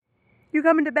You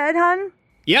coming to bed, hon?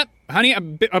 Yep, honey,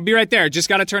 I'll be right there. Just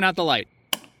gotta turn out the light.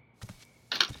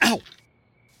 Ow!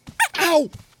 Ow!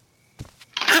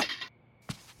 Ow!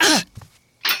 Ah!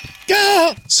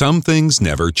 Ah! Some things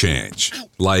never change.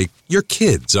 Like your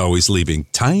kids always leaving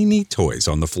tiny toys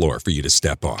on the floor for you to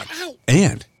step on. Ow!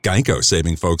 And Geico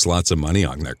saving folks lots of money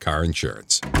on their car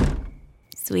insurance.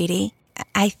 Sweetie,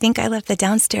 I think I left the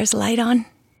downstairs light on.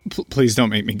 Please don't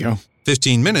make me go.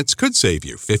 15 minutes could save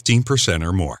you 15%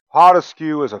 or more. Pod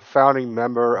Askew is a founding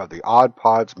member of the Odd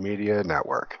Pods Media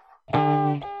Network.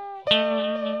 Pod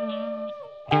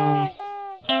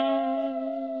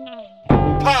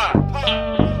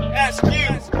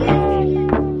Askew.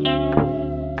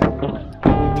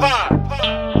 Pod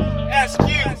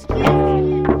Askew.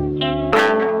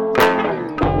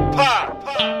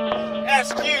 Pod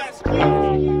Askew.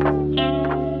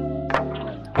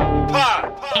 Pod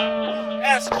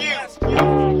Askew.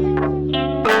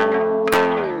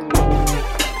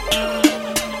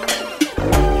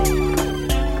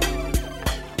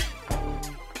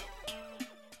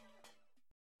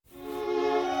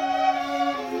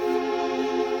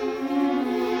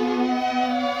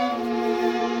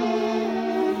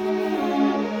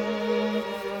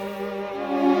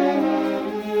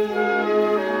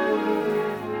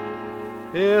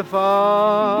 If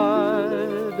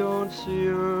I don't see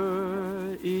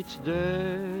her each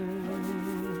day,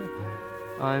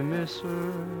 I miss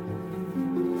her.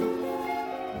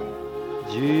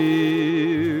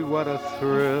 Gee, what a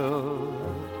thrill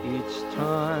each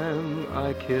time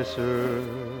I kiss her.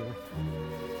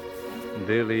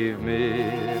 Believe me,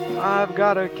 I've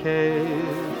got a case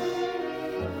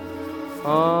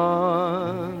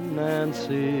on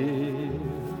Nancy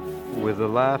with a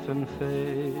laughing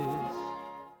face.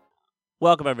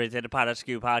 Welcome, everybody, to the Pod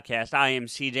Askew podcast. I am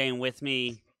CJ, and with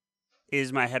me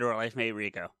is my hetero life mate,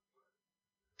 Rico.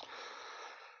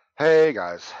 Hey,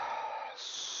 guys.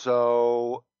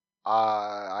 So,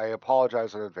 I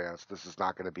apologize in advance. This is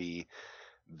not going to be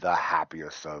the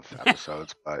happiest of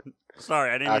episodes, but...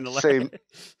 Sorry, I didn't mean to laugh.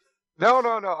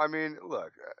 No. I mean,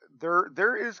 look,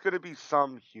 there is going to be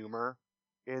some humor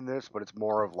in this, but it's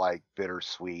more of like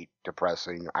bittersweet,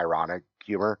 depressing, ironic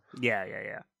humor. Yeah.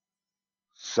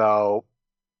 So,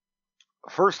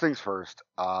 first things first,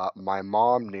 my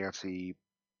mom, Nancy,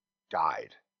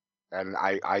 died. And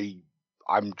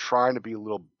I'm trying to be a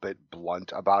little bit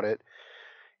blunt about it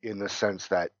in the sense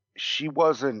that she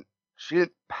didn't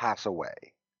pass away.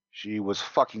 She was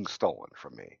fucking stolen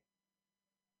from me.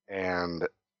 And,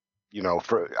 you know,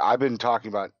 I've been talking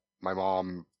about my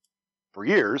mom for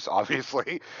years,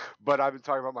 obviously, but I've been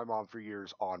talking about my mom for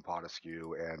years on Pod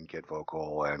Askew and Get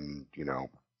Vocal and, you know.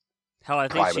 Hell, I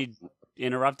think she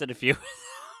interrupted a few.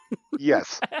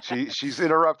 Yes, she's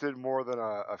interrupted more than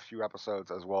a few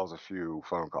episodes as well as a few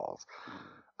phone calls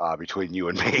between you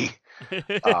and me,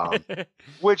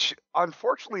 which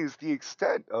unfortunately is the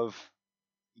extent of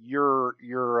your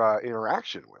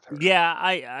interaction with her. Yeah,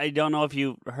 I don't know if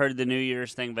you heard the New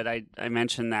Year's thing, but I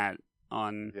mentioned that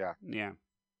on... Yeah.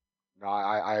 No,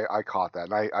 I caught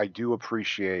that, and I do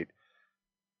appreciate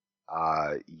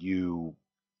you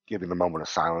giving the moment of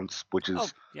silence, which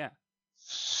is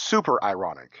super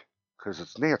ironic because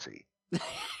it's Nancy.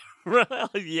 Well,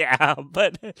 yeah,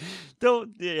 but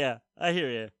don't. Yeah, I hear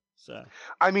you. So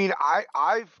I mean,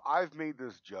 I've made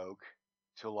this joke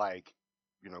to, like,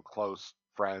 you know, close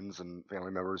friends and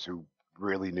family members who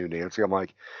really knew Nancy. I'm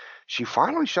like, she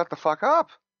finally shut the fuck up.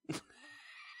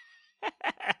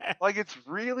 Like, it's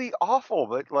really awful,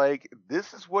 but like,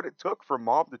 this is what it took for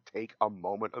mom to take a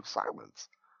moment of silence.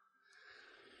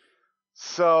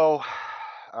 So,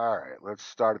 all right, let's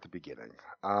start at the beginning.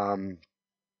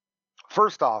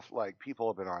 First off, like, people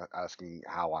have been asking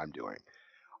how I'm doing.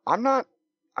 I'm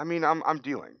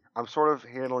dealing. I'm sort of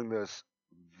handling this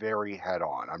very head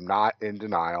on. I'm not in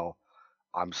denial.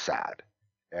 I'm sad.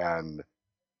 And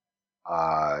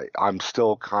I'm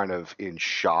still kind of in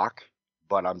shock,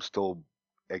 but I'm still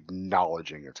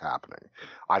acknowledging it's happening.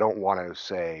 I don't want to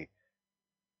say,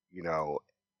 you know,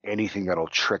 anything that'll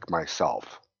trick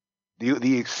myself.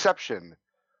 The exception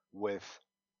with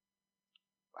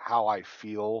how I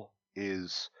feel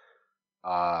is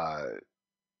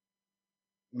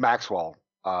Maxwell.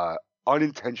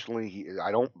 Unintentionally,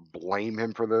 I don't blame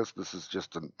him for this. This is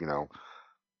just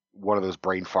one of those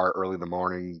brain fart early in the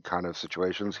morning kind of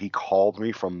situations. He called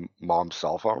me from mom's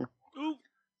cell phone. Ooh.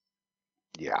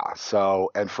 Yeah.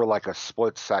 So, and for like a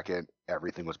split second,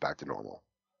 everything was back to normal.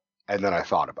 And then I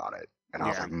thought about it, and I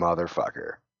was like,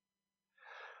 motherfucker.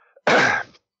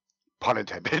 Pun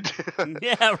intended.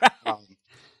 Yeah, right.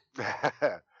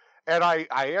 And I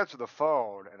answered the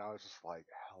phone, and I was just like,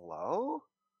 hello?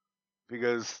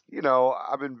 because, you know,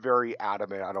 I've been very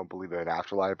adamant. I don't believe in an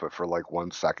afterlife, but for like 1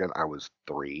 second, I was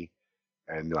 3,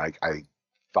 and like I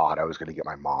thought I was going to get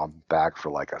my mom back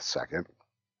for like a second.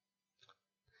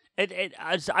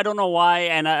 I don't know why,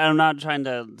 and I'm not trying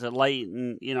to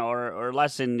lighten, or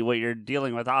lessen what you're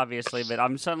dealing with, obviously, but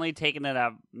I'm suddenly taking it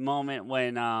a moment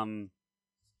when, oh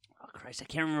Christ, I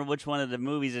can't remember which one of the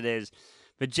movies it is,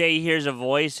 but Jay hears a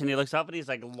voice and he looks up and he's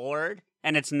like, Lord,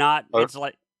 and it's not,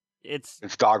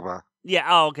 it's Dogma. Yeah.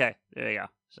 Oh, okay. There you go.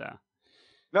 So.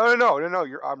 No.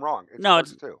 I'm wrong. It's No,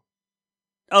 Clerks 2.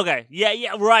 Okay.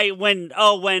 Yeah. Right. When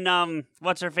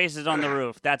what's her face is on the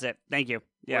roof. That's it. Thank you.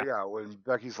 Yeah. Well, yeah. When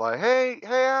Becky's like, "Hey,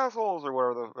 assholes," or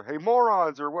whatever hey,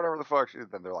 morons, or whatever the fuck,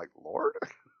 then they're like, "Lord."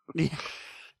 Yeah.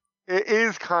 It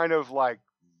is kind of like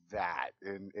that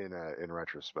in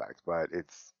retrospect, but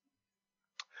it's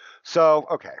so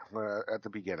okay. At the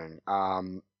beginning,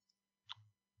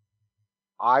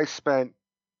 I spent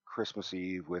Christmas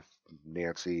Eve with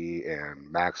Nancy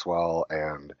and Maxwell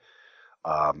and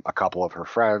a couple of her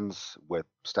friends with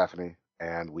Stephanie,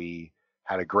 and we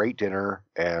had a great dinner.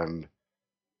 And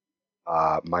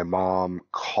my mom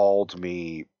called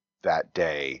me that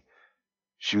day.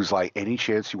 She was like, "Any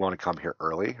chance you want to come here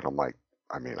early?" And I'm like,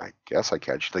 "I mean, I guess I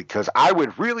can." She's like, "Because I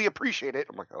would really appreciate it."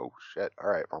 I'm like, "Oh shit, all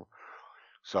right, Mom."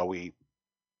 So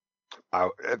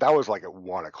that was like at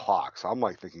 1 o'clock. So I'm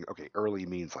like thinking, okay, early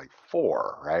means like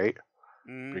 4, right?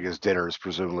 Because dinner is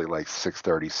presumably like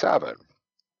 6:37.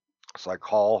 So I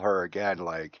call her again,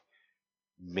 like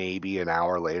maybe an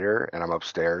hour later, and I'm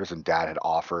upstairs, and Dad had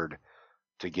offered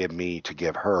to give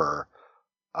her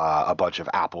a bunch of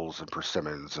apples and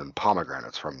persimmons and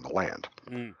pomegranates from the land.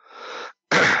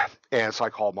 And so I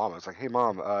called Mom. I was like, "Hey,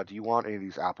 Mom, do you want any of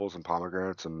these apples and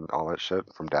pomegranates and all that shit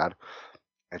from Dad?"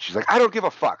 And she's like, "I don't give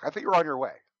a fuck. I think you're on your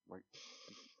way." I'm like,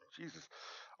 Jesus.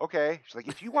 Okay. She's like,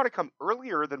 "If you want to come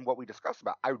earlier than what we discussed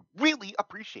about, I would really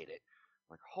appreciate it."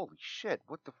 I'm like, holy shit,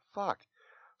 what the fuck?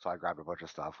 So I grabbed a bunch of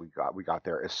stuff. We got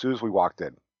there. As soon as we walked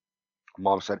in,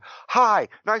 Mom said, "Hi,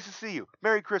 nice to see you.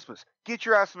 Merry Christmas. Get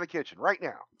your ass in the kitchen right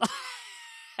now."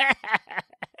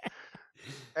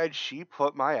 And she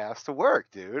put my ass to work,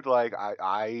 dude. Like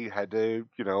I had to,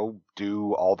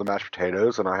 do all the mashed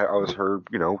potatoes, and I was her,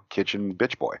 kitchen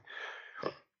bitch boy.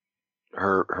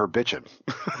 Her bitchin'.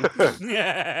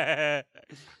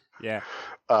 Yeah.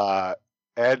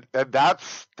 And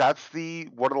that's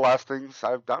one of the last things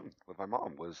I've done with my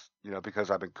mom was, because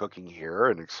I've been cooking here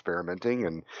and experimenting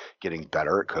and getting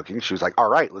better at cooking. She was like, "All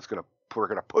right, we're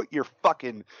gonna put your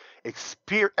fucking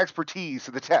expertise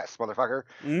to the test, motherfucker.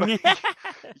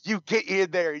 You get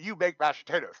in there, you make mashed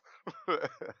potatoes."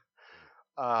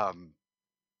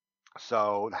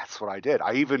 So that's what I did.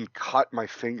 I even cut my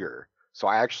finger. So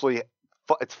I actually,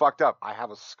 it's fucked up. I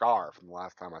have a scar from the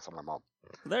last time I saw my mom.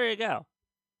 There you go.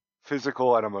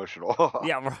 Physical and emotional.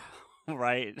 Yeah,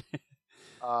 right.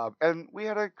 And we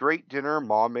had a great dinner.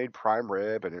 Mom made prime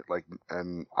rib,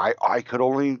 and I could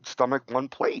only stomach one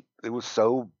plate. It was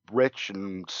so rich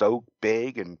and so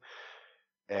big,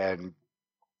 and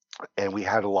we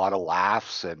had a lot of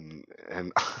laughs and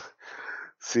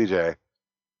CJ,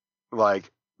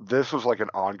 like, this was like an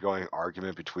ongoing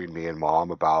argument between me and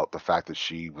Mom about the fact that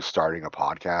she was starting a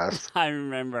podcast. I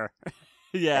remember.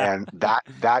 Yeah. And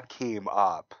that came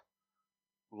up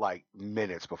like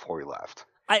minutes before we left.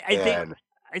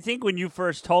 I think when you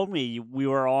first told me we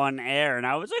were on air, and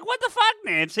I was like, "What the fuck,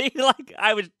 Nancy?" Like,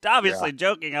 I was obviously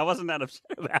joking. I wasn't that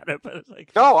upset about it, but it's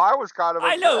like, no, I was kind of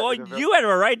upset. I know. Well, you had a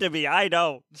right to be. I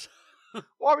don't.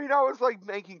 Well, I mean, I was like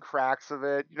making cracks of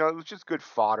it. It was just good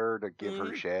fodder to give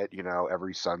her shit.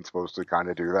 Every son's supposed to kind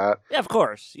of do that. Yeah, of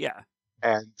course. Yeah.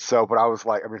 And so, but I was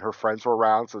like, I mean, her friends were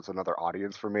around, so it's another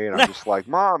audience for me. And I'm just like,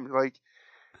 "Mom, like,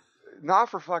 not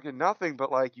for fucking nothing,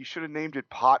 but like, you should have named it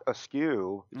Pot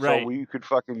Askew, right, so you could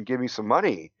fucking give me some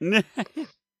money." And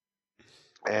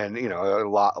a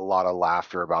lot of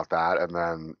laughter about that. And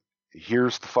then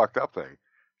here's the fucked up thing: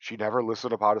 she never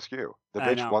listened to Pot Askew. The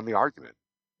bitch won the argument.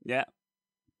 Yeah,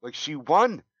 like she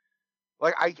won.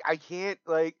 Like I can't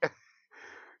like.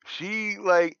 She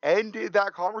like ended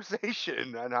that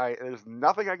conversation, and there's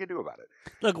nothing I can do about it.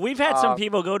 Look, we've had some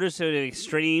people go to some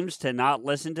extremes to not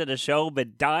listen to the show,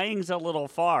 but dying's a little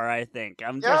far, I think.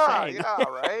 I'm just saying. Yeah,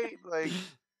 right?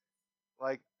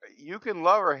 Like you can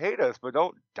love or hate us, but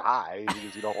don't die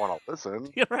because you don't want to listen.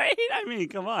 Right? I mean,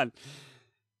 come on.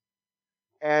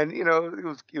 And it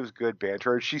was good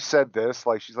banter. And she said this,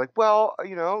 like, she's like, "Well,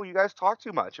 you guys talk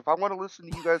too much. If I want to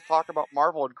listen to you guys talk about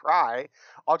Marvel and cry,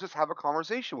 I'll just have a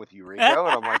conversation with you, Rico." And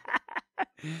I'm like,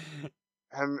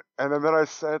 and then I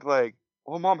said, like,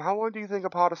 "Well, Mom, how long do you think a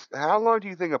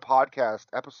podcast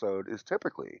episode is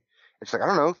typically?" It's like, I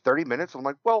don't know, 30 minutes. I'm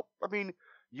like, well, I mean,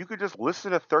 you could just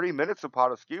listen to 30 minutes of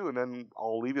Pot Askew and then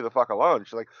I'll leave you the fuck alone.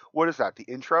 She's like, what is that? The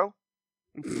intro?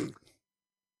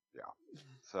 Yeah.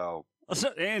 So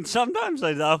And sometimes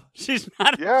I know she's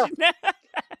not. Yeah. she's not-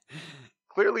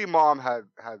 clearly mom had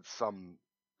some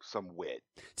wit.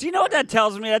 Do you know what that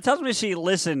tells me? That tells me she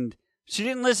listened. She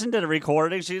didn't listen to the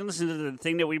recording. She didn't listen to the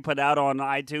thing that we put out on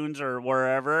iTunes or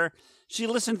wherever. She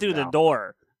listened through the No.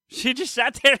 door. She just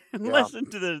sat there and Yeah.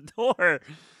 listened to the door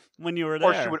when you were there.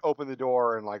 Or she would open the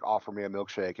door and like offer me a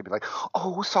milkshake and be like,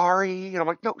 oh, sorry. And I'm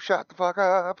like, no, shut the fuck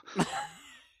up.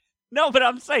 No, but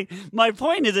I'm saying my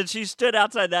point is that she stood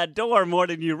outside that door more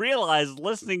than you realize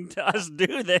listening to us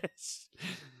do this.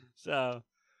 So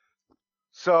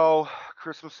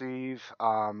Christmas Eve,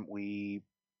 we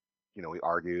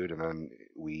argued and then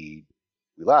we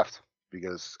left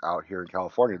because out here in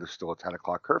California there's still a 10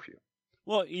 o'clock curfew.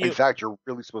 Well, In fact, you're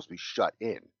really supposed to be shut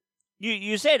in.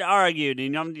 You said argued,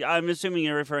 and I'm assuming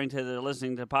you're referring to the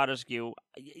listening to Pot Askew.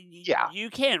 Yeah. You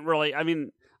can't really. I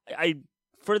mean, I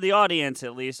for the audience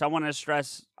at least, I want to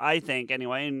stress. I think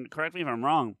anyway, and correct me if I'm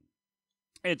wrong.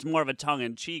 It's more of a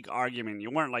tongue-in-cheek argument.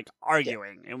 You weren't like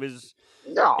arguing. It was.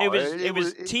 No, It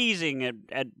was teasing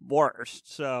at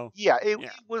worst. So yeah, it Yeah.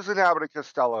 was an Abbott and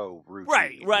Costello routine.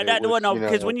 right. It was, No, you know,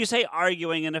 because when you say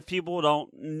arguing, and if people don't,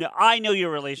 know, I know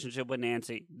your relationship with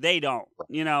Nancy. They don't.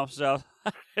 So.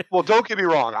 well, don't get me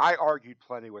wrong. I argued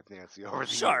plenty with Nancy over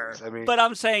the Sure, years. I mean, but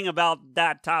I'm saying about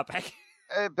that topic.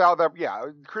 about that, yeah.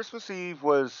 Christmas Eve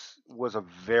was a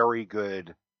very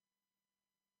good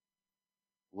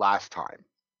last time.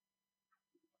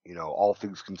 All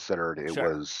things considered, it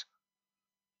Sure. was.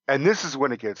 And this is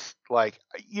when it gets like,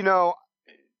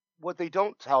 what they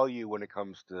don't tell you when it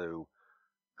comes to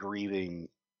grieving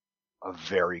a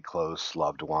very close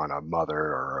loved one, a mother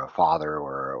or a father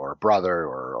or a brother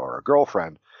or a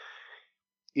girlfriend,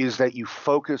 is that you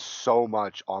focus so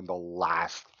much on the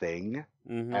last thing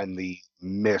Mhm. and the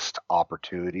missed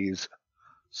opportunities.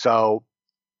 So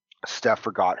Steph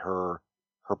forgot her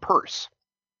purse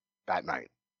that night.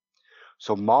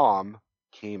 So mom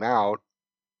came out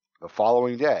the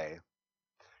following day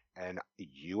and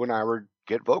you and I would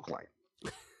get Vocaline,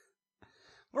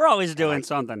 We're always doing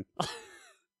something.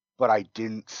 but I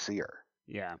didn't see her.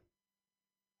 Yeah.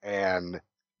 And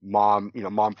mom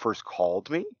first called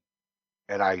me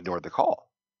and I ignored the call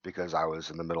because I was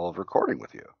in the middle of recording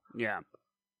with you. Yeah.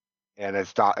 And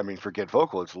it's not, I mean, for Get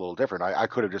Vocal, it's a little different. I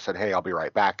could have just said, hey, I'll be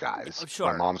right back, guys. Oh,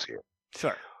 sure. My mom's here.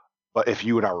 Sure. But if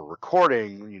you and I were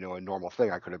recording, a normal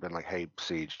thing, I could have been like, hey,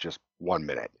 Siege, just 1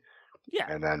 minute. Yeah.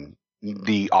 And then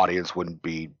the audience wouldn't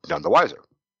be none the wiser.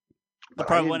 I But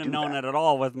probably didn't wouldn't have do known that. it at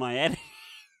all with my editing.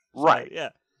 So, Right. Yeah.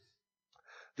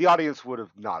 The audience would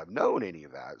have not have known any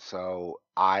of that. So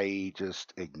I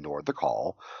just ignored the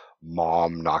call.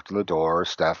 Mom knocked on the door.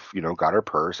 Steph, got her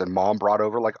purse, and mom brought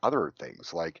over like other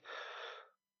things, like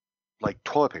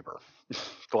toilet paper.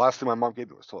 The last thing my mom gave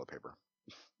me was toilet paper.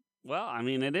 Well, I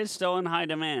mean, it is still in high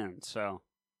demand, so.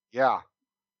 Yeah.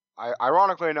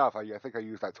 Ironically enough, I think I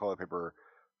used that toilet paper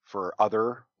for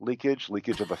other leakage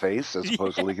of the face as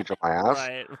opposed to leakage of my ass.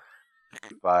 Right.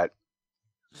 But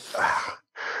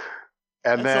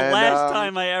and That's then the last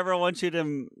time I ever want you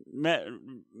to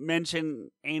mention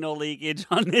anal leakage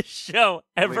on this show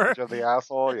ever. leakage of the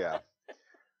asshole, yeah.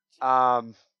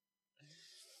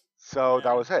 So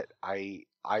that was it.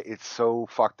 It's so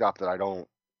fucked up that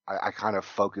I kind of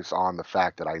focus on the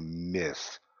fact that I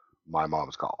missed my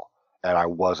mom's call and I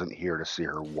wasn't here to see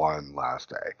her one last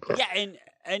day. Yeah, and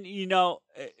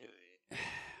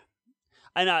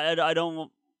I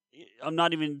don't. I'm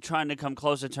not even trying to come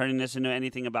close to turning this into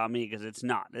anything about me because it's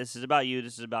not. This is about you.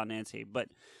 This is about Nancy. But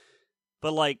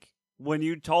like when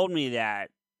you told me that,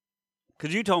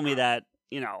 because you told me that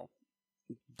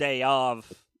day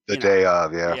of The day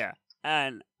of, yeah. yeah,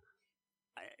 and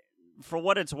for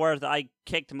what it's worth, I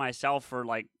kicked myself for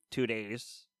like 2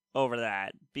 days over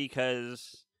that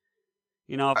because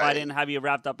if I didn't have you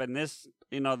wrapped up in this,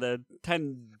 the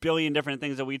 10 billion different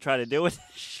things that we try to do with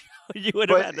this show. You would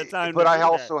have had the time. But to I do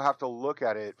also that. have to look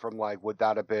at it from like, would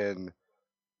that have been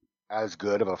as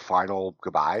good of a final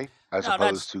goodbye as No, that's-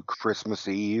 opposed to Christmas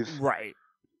Eve? Right.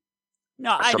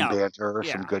 No, I Some know, banter,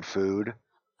 Yeah. some good food.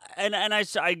 and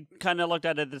I kind of looked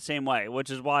at it the same way, which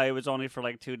is why it was only for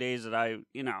like 2 days that I,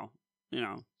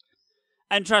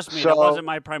 And trust me, that So- wasn't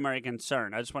my primary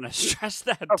concern. I just want to stress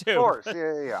that Of too. course,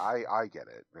 yeah. I get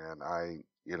it, man.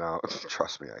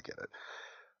 Trust me, I get it.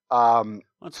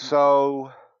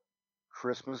 So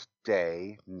Christmas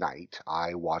Day night,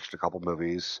 I watched a couple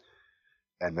movies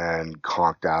and then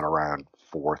conked out around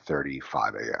 4:30,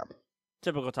 5 a.m.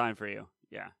 Typical time for you.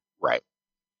 Yeah. Right.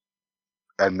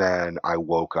 And then I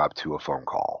woke up to a phone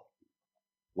call.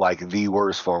 Like the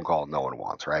worst phone call no one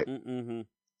wants, right? Mm-hmm.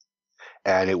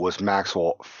 And it was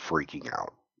Maxwell freaking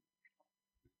out.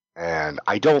 And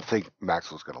I don't think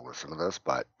Maxwell's going to listen to this,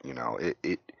 but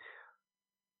it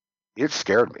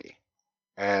scared me.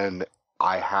 And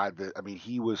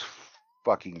he was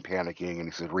fucking panicking, and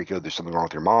he said, "Rico, there's something wrong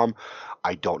with your mom.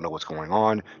 I don't know what's going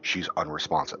on. She's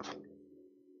unresponsive."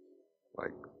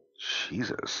 Like,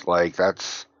 Jesus, like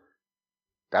that's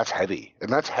heavy, and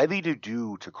that's heavy to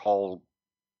do, to call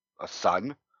a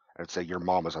son and say your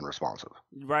mom is unresponsive.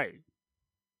 Right.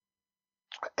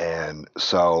 And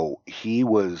so he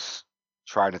was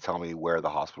trying to tell me where the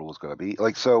hospital was going to be.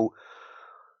 Like, so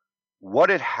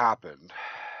what had happened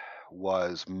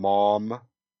was mom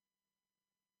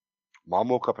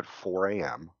woke up at 4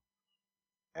 a.m.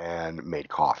 and made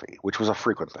coffee, which was a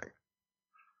frequent thing.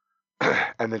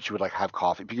 And then she would like have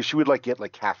coffee because she would like get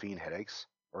like caffeine headaches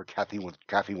or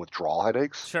caffeine withdrawal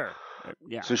headaches. Sure.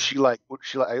 Yeah. So she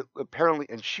apparently,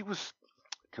 and she was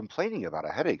complaining about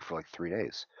a headache for like 3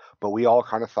 days, but we all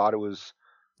kind of thought it was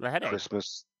The headache.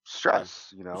 Christmas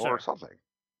stress, Sure. or something.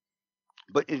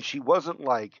 And she wasn't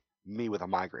like me with a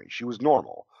migraine. She was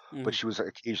normal, but she was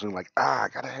occasionally like, I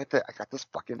got this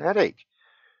fucking headache,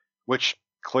 which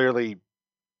clearly,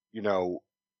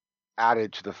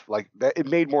 added to that. It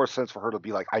made more sense for her to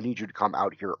be like, I need you to come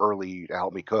out here early to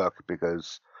help me cook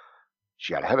because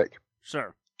she had a headache.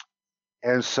 Sure.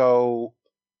 And so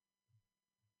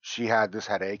she had this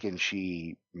headache and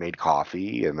she made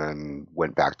coffee and then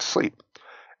went back to sleep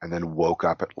and then woke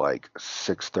up at like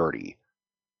 6:30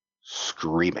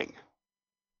 screaming.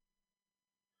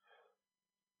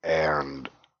 And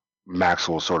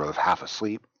Maxwell was sort of half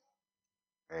asleep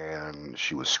and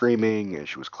she was screaming and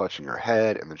she was clutching her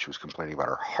head and then she was complaining about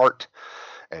her heart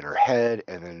and her head,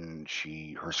 and then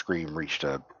her scream reached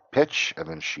a pitch and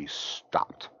then she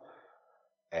stopped.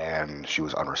 And she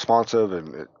was unresponsive,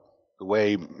 and the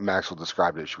way Maxwell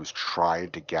described it, she was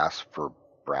trying to gasp for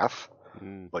breath,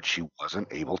 but she wasn't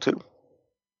able to,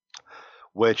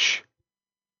 which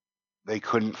they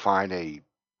couldn't find a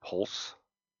pulse.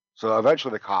 So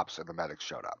eventually the cops and the medics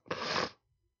showed up,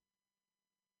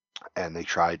 and they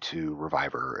tried to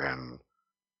revive her, and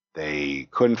they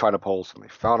couldn't find a pulse, and they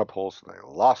found a pulse, and they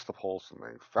lost the pulse, and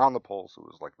they found the pulse. It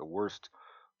was like the worst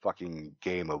fucking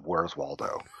game of Where's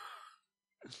Waldo.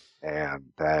 And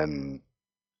then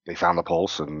they found the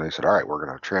pulse and they said, all right, we're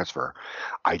going to transfer.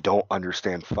 I don't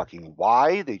understand fucking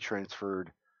why they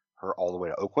transferred her all the way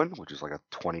to Oakland, which is like a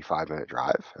 25-minute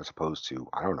drive, as opposed to,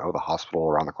 I don't know, the hospital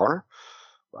around the corner.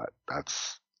 But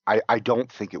I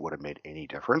don't think it would have made any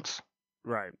difference.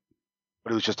 Right.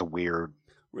 But it was just a weird.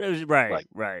 Right.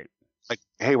 Like,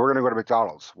 hey, we're going to go to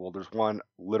McDonald's. Well, there's one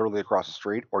literally across the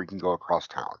street, or you can go across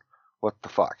town. What the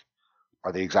fuck?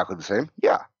 Are they exactly the same?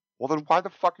 Yeah. Well, then why the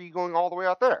fuck are you going all the way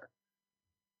out there?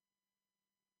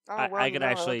 I could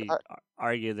actually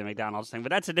argue the McDonald's thing, but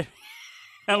that's a different.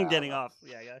 I'm getting off.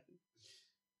 Yeah.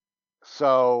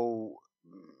 So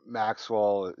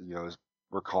Maxwell,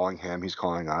 we're calling him. He's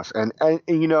calling us, and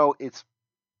it's.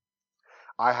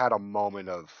 I had a moment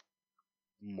of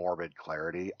morbid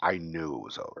clarity. I knew it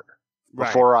was over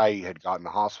before I had gotten to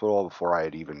the hospital. Before I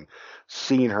had even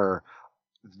seen her.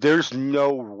 There's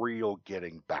no real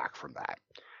getting back from that.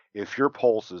 If your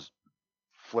pulse is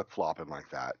flip-flopping like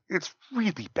that, it's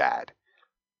really bad.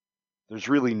 There's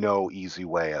really no easy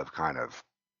way of kind of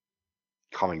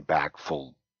coming back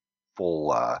full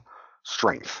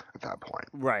strength at that point.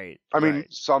 Right. I mean,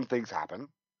 some things happen.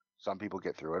 Some people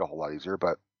get through it a whole lot easier,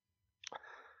 but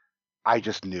I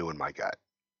just knew in my gut.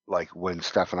 Like when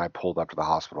Steph and I pulled up to the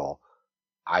hospital,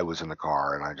 I was in the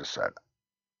car and I just said,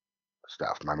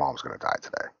 Steph, my mom's going to die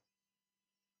today.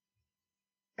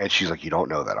 And she's like, you don't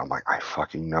know that. I'm like, I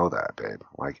fucking know that, babe.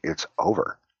 Like, it's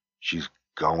over. She's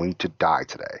going to die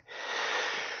today.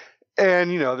 And,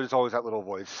 there's always that little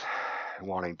voice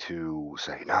wanting to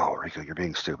say, no, Rico, you're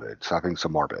being stupid. Stop being so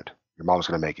morbid. Your mom's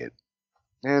going to make it.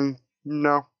 And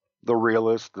no, the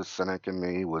realist, the cynic in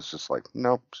me was just like,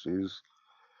 nope, this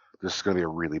is going to be a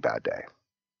really bad day.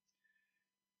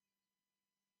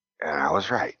 And I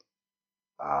was right.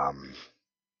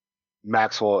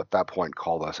 Maxwell at that point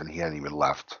called us and he hadn't even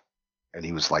left. And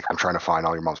he was like, I'm trying to find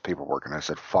all your mom's paperwork. And I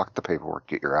said, fuck the paperwork.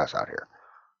 Get your ass out here.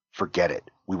 Forget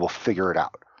it. We will figure it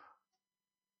out.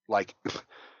 Like,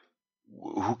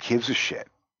 who gives a shit?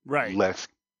 Right. Let's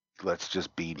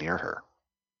just be near her.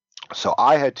 So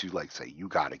I had to say, you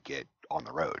got to get on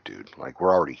the road, dude. Like,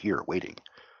 we're already here waiting.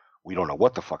 We don't know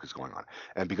what the fuck is going on.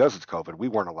 And because it's COVID, we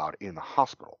weren't allowed in the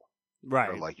hospital. Right.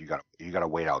 They're like, you got to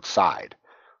wait outside.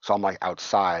 So I'm like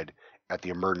outside at the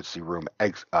emergency room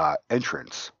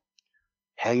entrance,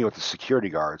 hanging with the security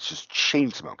guards, just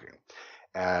chain smoking.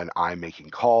 And I'm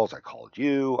making calls. I called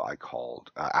you.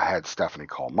 I had Stephanie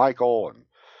call Michael, and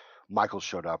Michael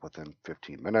showed up within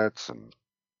 15 minutes,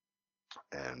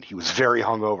 and he was very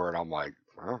hungover. And I'm like,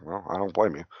 well, I don't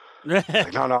blame you. He's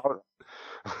like, no.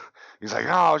 He's like,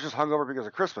 no, I was just hungover because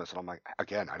of Christmas. And I'm like,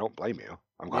 again, I don't blame you.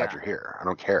 I'm glad you're here. I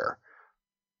don't care.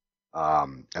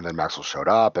 And then Maxwell showed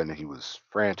up, and he was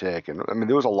frantic. And I mean,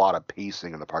 there was a lot of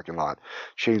pacing in the parking lot,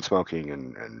 chain smoking,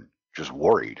 and just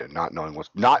worried and not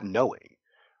knowing.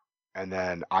 And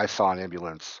then I saw an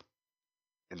ambulance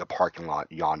in the parking lot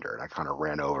yonder, and I kind of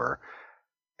ran over,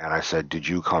 and I said, did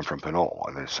you come from Pinole?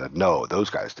 And they said, no, those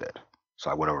guys did. So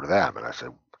I went over to them, and I said,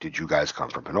 did you guys come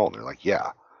from Pinole? And they're like, yeah.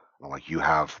 And I'm like, you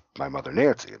have my mother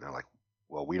Nancy? And they're like,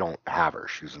 well, we don't have her.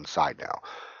 She's inside now.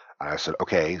 And I said,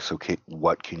 okay, so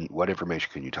what information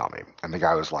can you tell me? And the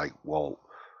guy was like, well,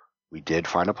 we did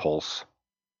find a pulse.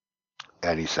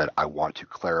 And he said, I want to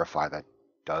clarify that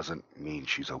doesn't mean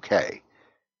she's okay.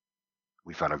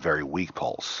 We found a very weak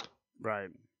pulse. Right.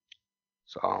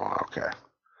 So, okay.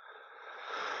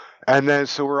 And then,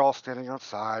 so we're all standing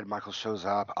outside. Michael shows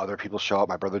up. Other people show up.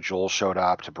 My brother Joel showed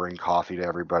up to bring coffee to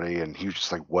everybody. And he was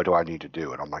just like, what do I need to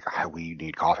do? And I'm like, we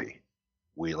need coffee.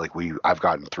 I've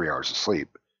gotten 3 hours of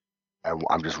sleep. And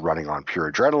I'm just running on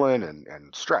pure adrenaline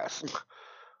and stress.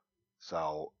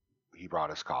 So he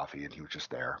brought us coffee, and he was just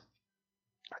there.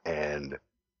 And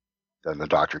then the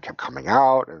doctor kept coming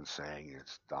out and saying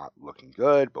it's not looking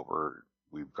good, but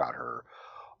we've got her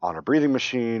on a breathing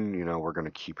machine. We're going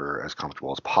to keep her as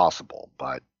comfortable as possible.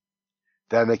 But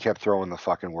then they kept throwing the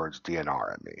fucking words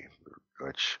DNR at me,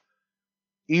 which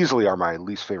easily are my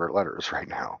least favorite letters right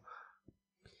now.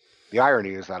 The irony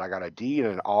is that I got a D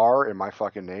and an R in my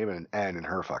fucking name and an N in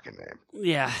her fucking name.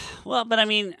 Yeah. Well, but I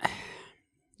mean,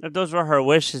 if those were her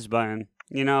wishes, Brian,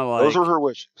 those are her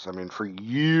wishes. I mean, for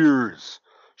years,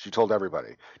 she told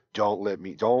everybody, don't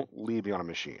leave me on a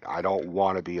machine. I don't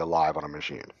want to be alive on a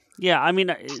machine. Yeah. I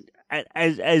mean,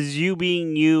 as you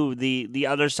being you, the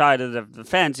other side of the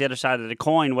fence, the other side of the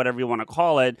coin, whatever you want to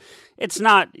call it, it's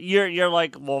not, you're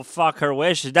like, well, fuck her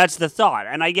wishes. That's the thought.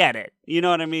 And I get it. You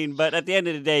know what I mean? But at the end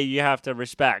of the day, you have to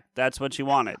respect. That's what she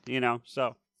wanted,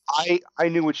 so. I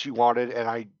knew what she wanted,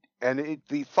 and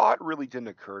the thought really didn't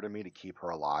occur to me to keep her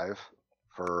alive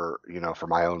for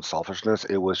my own selfishness.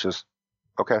 It was just,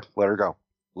 okay, let her go.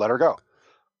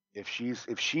 If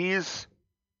she's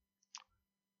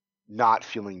not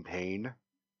feeling pain,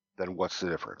 then what's the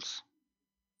difference?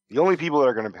 The only people that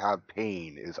are going to have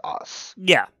pain is us.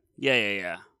 Yeah,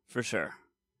 for sure.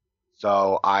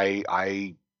 So I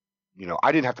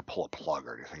didn't have to pull a plug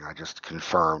or anything. I just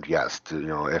confirmed, yes,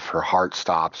 if her heart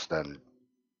stops, then,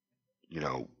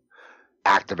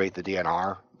 activate the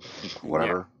DNR,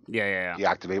 whatever. Yeah.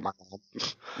 Deactivate my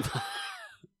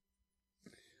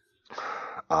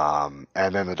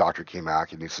and then the doctor came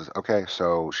back and he says, okay,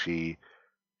 so she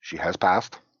has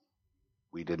passed.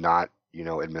 We did not, we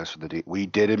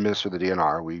did administer the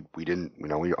DNR. We didn't,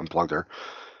 we unplugged her,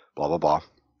 blah, blah, blah.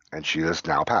 And she has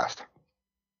now passed.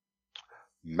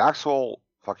 Maxwell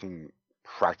fucking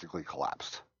practically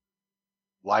collapsed.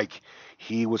 Like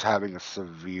he was having a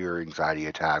severe anxiety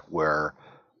attack where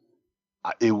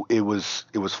it was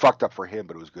fucked up for him,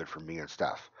 but it was good for me and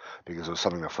Steph because it was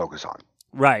something to focus on.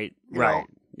 Right.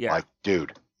 Yeah. Like,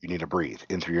 dude, you need to breathe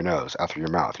in through your nose, out through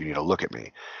your mouth. You need to look at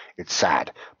me. It's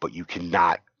sad, but you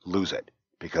cannot lose it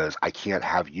because I can't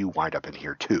have you wind up in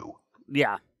here too.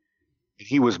 Yeah.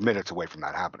 He was minutes away from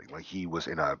that happening. Like he was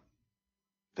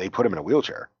they put him in a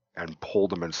wheelchair and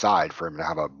pulled him inside for him to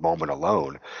have a moment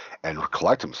alone and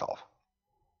collect himself.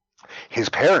 His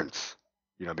parents,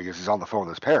 because he's on the phone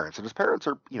with his parents, and his parents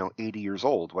are, 80 years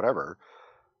old, whatever.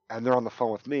 And they're on the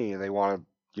phone with me and they want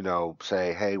to,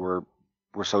 say, hey, we're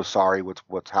so sorry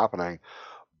what's happening,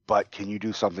 but can you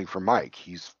do something for Mike?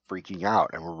 He's freaking out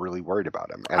and we're really worried about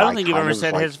him. And I don't think you've ever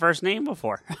said his first name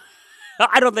before.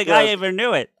 I don't think I ever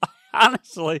knew it,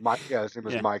 honestly. His name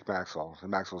was Mike Maxwell.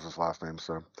 And Maxwell's his last name,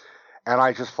 so. And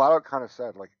I just flat out kind of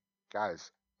said, like,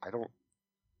 guys, I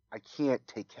can't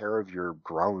take care of your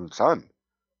grown son.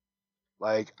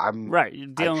 Like, I'm right. You're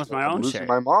dealing with my own shit.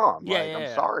 My mom. Yeah, like,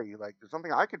 I'm sorry. Like, there's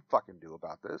something I could fucking do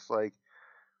about this. Like,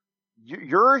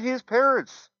 you're his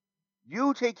parents.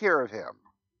 You take care of him.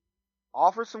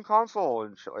 Offer some console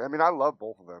and shit. I mean, I love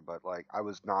both of them, but like, I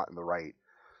was not in the right.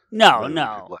 No.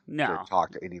 To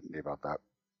talk to anybody about that.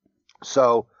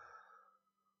 So.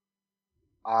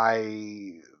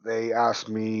 They asked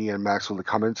me and Maxwell to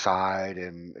come inside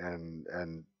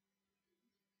and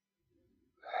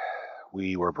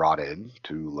we were brought in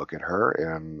to look at her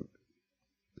and,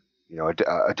 You know,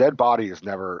 a dead body is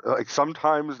never like.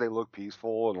 Sometimes they look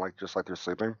peaceful and like just like they're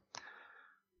sleeping.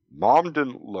 Mom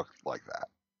didn't look like that.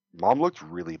 Mom looked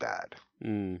really bad.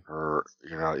 Mm. Her,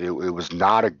 you know, it was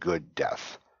not a good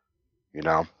death. You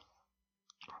know,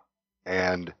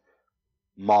 and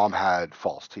Mom had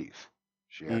false teeth.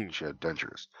 She had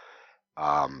dentures.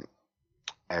 Um,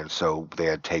 and so they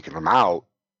had taken them out,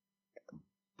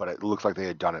 but it looked like they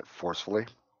had done it forcefully.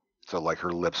 So like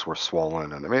her lips were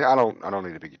swollen, and I mean, I don't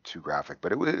need to be too graphic,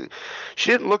 but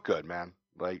she didn't look good, man.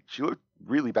 Like she looked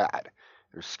really bad.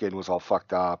 Her skin was all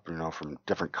fucked up, you know, from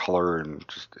different color, and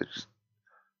it's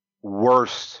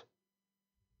worst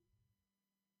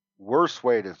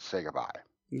way to say goodbye.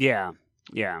 Yeah.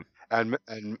 And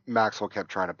Maxwell kept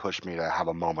trying to push me to have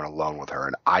a moment alone with her,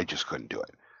 and I just couldn't do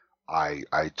it. I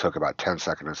took about 10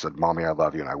 seconds and said, "Mommy, I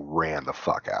love you," and I ran the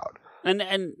fuck out.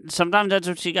 And sometimes that's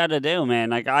what you got to do,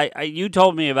 man. Like you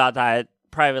told me about that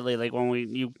privately, like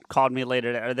when you called me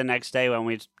later or the next day when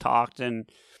we talked, and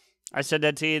I said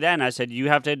that to you then. I said you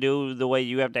have to do the way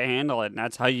you have to handle it, and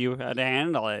that's how you had to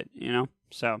handle it, you know.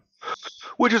 So,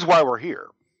 which is why we're here.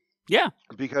 Yeah,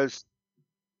 because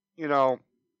you know,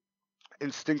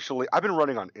 instinctually, I've been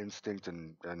running on instinct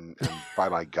and by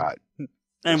my gut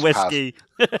and whiskey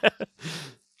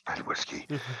and whiskey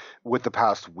with the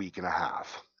past week and a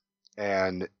half.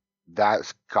 And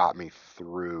that's got me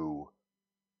through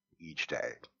each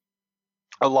day.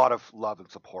 A lot of love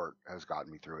and support has gotten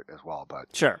me through it as well.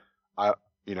 But sure,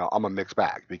 I'm a mixed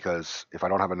bag, because if I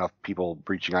don't have enough people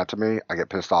reaching out to me, I get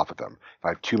pissed off at them. If I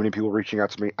have too many people reaching out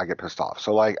to me, I get pissed off.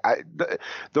 So like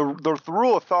the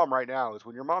rule of thumb right now is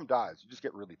when your mom dies, you just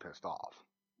get really pissed off.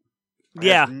 It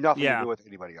has nothing to do with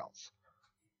anybody else.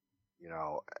 You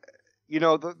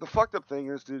know, the fucked up thing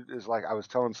is, dude, is like I was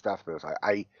telling Steph this.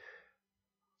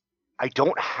 I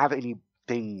don't have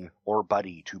anything or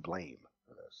buddy to blame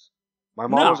for this. My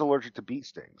mom was allergic to bee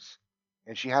stings,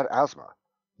 and she had asthma,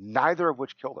 neither of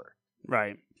which killed her.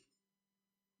 Right.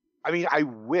 I mean, I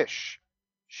wish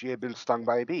she had been stung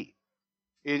by a bee.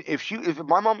 If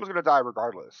my mom was gonna die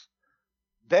regardless,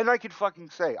 then I could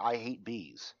fucking say I hate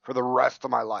bees for the rest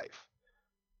of my life.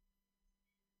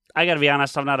 I gotta be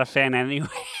honest, I'm not a fan anyway.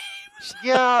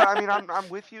 Yeah, I mean, I'm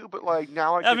with you, but like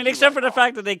now I mean, except for the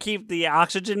fact that they keep the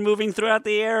oxygen moving throughout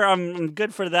the air, I'm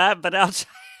good for that. But outside,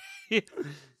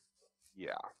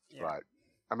 yeah, but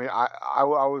I mean, I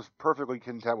was perfectly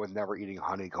content with never eating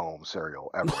honeycomb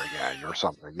cereal ever again or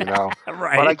something, you know.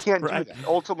 Right. But I can't do that.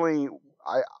 Ultimately,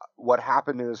 what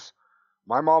happened is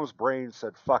my mom's brain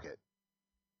said, "Fuck it."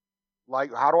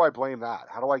 Like, how do I blame that?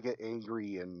 How do I get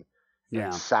angry and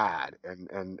sad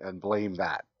and blame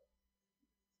that?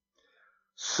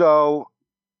 So,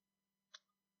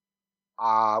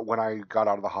 when I got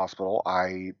out of the hospital,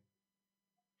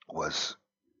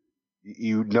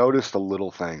 you notice the little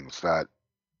things that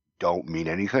don't mean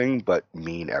anything, but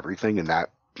mean everything in that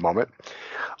moment.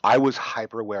 I was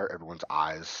hyper aware everyone's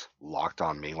eyes locked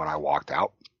on me when I walked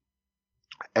out.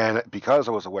 And because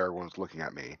I was aware everyone was looking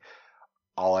at me,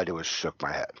 all I did was shook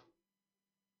my head.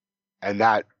 And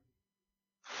that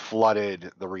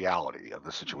flooded the reality of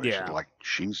the situation. Yeah. Like,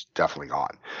 she's definitely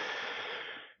gone.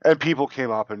 And people came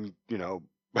up and, you know,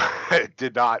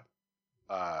 did not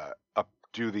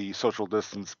do the social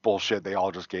distance bullshit. They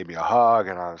all just gave me a hug,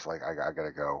 and I was like, I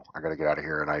gotta go. I gotta get out of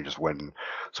here. And I just went and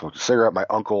smoked a cigarette. My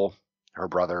uncle, her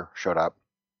brother, showed up,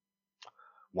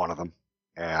 one of them,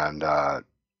 and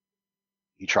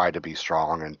he tried to be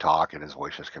strong and talk, and his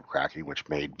voice just kept cracking, which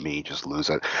made me just lose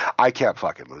it. I kept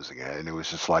fucking losing it, and it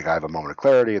was just like I have a moment of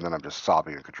clarity, and then I'm just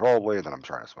sobbing uncontrollably, and then I'm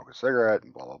trying to smoke a cigarette,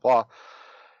 and blah, blah, blah.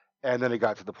 And then it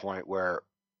got to the point where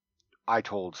I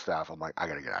told Steph, I'm like, I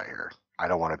gotta get out of here. I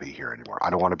don't want to be here anymore. I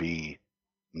don't want to be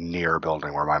near a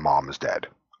building where my mom is dead.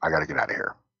 I got to get out of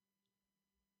here.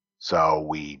 So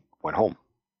we went home,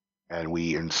 and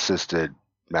we insisted,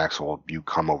 Maxwell, you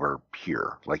come over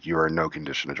here. Like, you are in no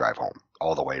condition to drive home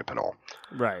all the way to Pinole.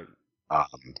 Right.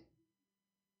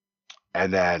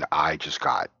 And then I just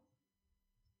got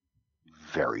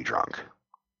very drunk,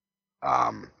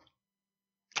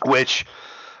 which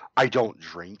I don't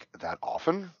drink that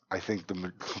often. I think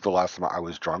the last time I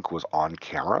was drunk was on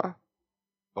camera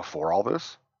before all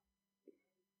this.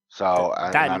 So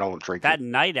I don't drink that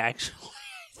night, actually.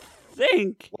 I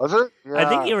think. Was it? Yeah, I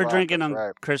think you were drinking on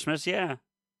right. Christmas. Yeah.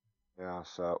 Yeah.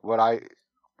 So, but I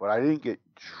didn't get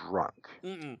drunk.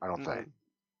 I don't think.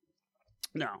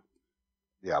 No.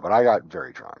 Yeah, but I got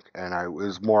very drunk, and it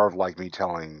was more of like me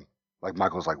telling, like,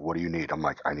 Michael's like, "What do you need?" I'm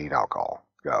like, "I need alcohol.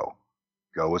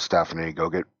 Go with Stephanie, go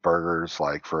get burgers,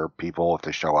 like, for people if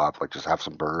they show up, like, just have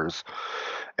some burgers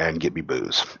and get me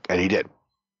booze." And he did.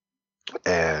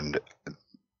 And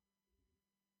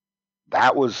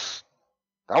that was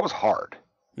hard.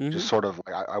 Mhm. Just sort of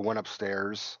like I went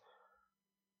upstairs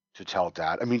to tell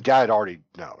Dad. I mean, Dad had already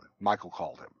known. Michael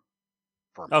called him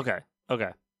for me. Okay.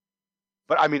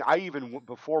 But I mean,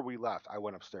 before we left, I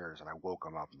went upstairs and I woke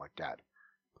him up. I'm like, Dad,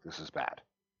 this is bad.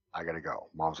 I gotta go.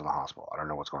 Mom's in the hospital. I don't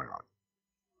know what's going on.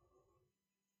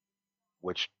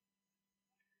 Which,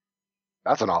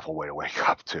 that's an awful way to wake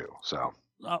up too. So.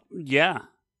 Yeah.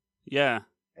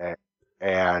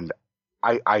 And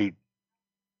I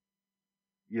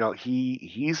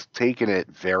he's taken it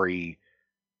very.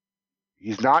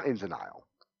 He's not in denial,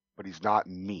 but he's not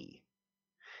me.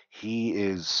 He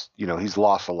is, he's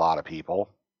lost a lot of people.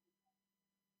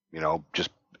 Just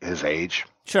his age.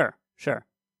 Sure.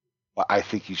 But I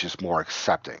think he's just more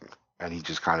accepting, and he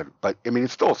just kind of. But I mean,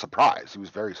 it's still a surprise. He was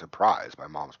very surprised by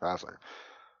Mom's passing.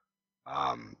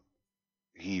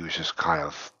 He was just kind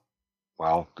of,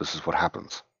 well, this is what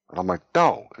happens, and I'm like,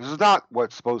 no, this is not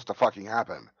what's supposed to fucking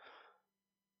happen.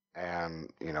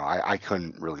 And I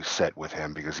couldn't really sit with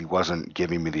him because he wasn't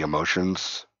giving me the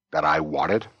emotions that I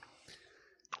wanted.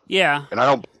 Yeah. And I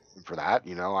don't blame him for that.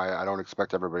 I don't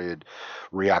expect everybody to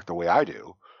react the way I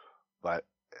do, but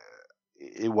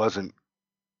it wasn't.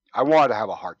 I wanted to have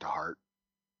a heart to heart.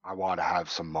 I wanted to have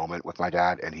some moment with my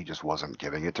dad, and he just wasn't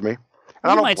giving it to me.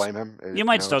 And I don't blame him. You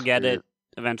might still get it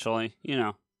eventually.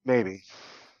 Maybe.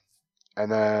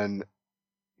 And then,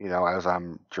 as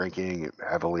I'm drinking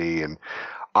heavily, and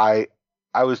I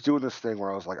was doing this thing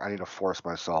where I was like, I need to force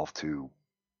myself to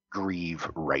grieve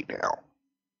right now.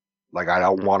 Like, I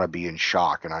don't want to be in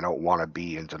shock, and I don't want to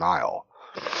be in denial.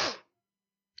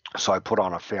 So I put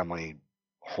on a family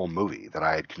home movie that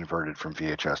I had converted from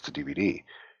VHS to DVD.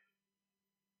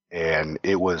 And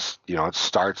it was, it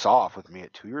starts off with me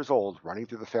at 2 years old running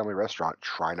through the family restaurant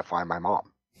trying to find my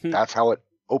mom. That's how it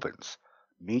opens.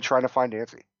 Me trying to find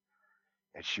Nancy.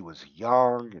 And she was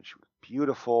young, and she was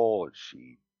beautiful, and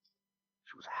she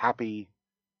was happy.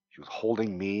 She was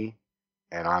holding me,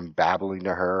 and I'm babbling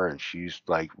to her, and she's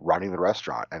like running the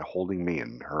restaurant and holding me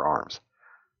in her arms.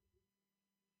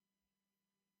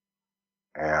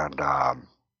 And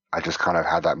I just kind of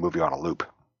had that movie on a loop.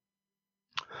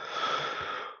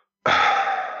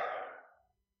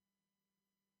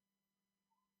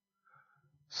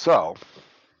 So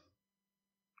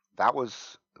that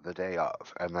was the day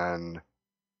of, and then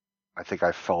I think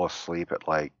I fell asleep at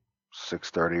like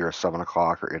 6:30 or 7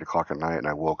 o'clock or 8 o'clock at night, and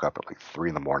I woke up at like 3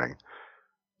 in the morning,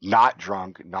 not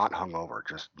drunk, not hungover,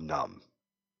 just numb.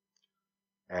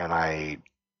 And I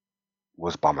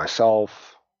was by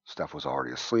myself. Steph was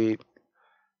already asleep,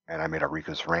 and I made a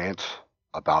Rika's rant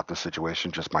about the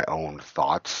situation, just my own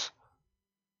thoughts,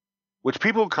 which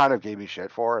people kind of gave me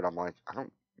shit for, and I'm like,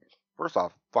 first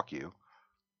off, fuck you.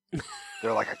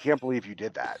 They're like, I can't believe you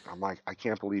did that. I'm like, I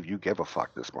can't believe you give a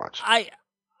fuck this much. I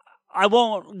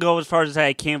won't go as far as to say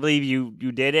I can't believe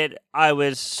you did it. I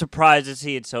was surprised to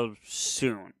see it so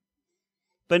soon.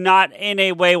 But not in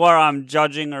a way where I'm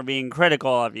judging or being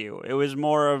critical of you. It was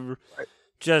more of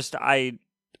just,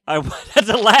 that's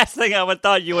the last thing I would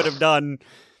thought you would have done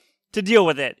to deal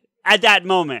with it at that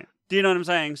moment. Do you know what I'm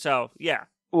saying? So, yeah.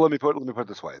 Well, let me put it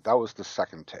this way. That was the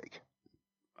second take.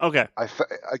 Okay.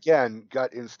 Again,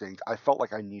 gut instinct, I felt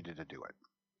like I needed to do it.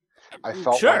 I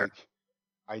felt like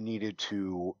I needed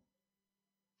to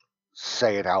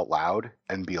say it out loud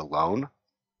and be alone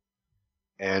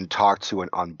and talk to an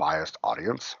unbiased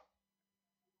audience.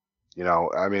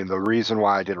 I mean, the reason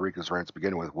why I did Rika's Rant to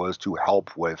begin with was to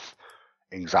help with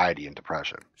anxiety and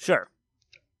depression. Sure.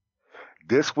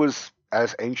 This was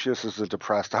as anxious as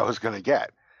depressed I was going to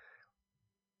get.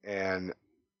 And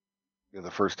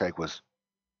the first take was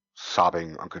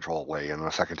sobbing uncontrollably, and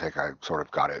the second take I sort of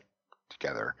got it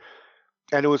together.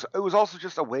 And it was also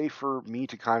just a way for me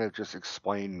to kind of just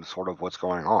explain sort of what's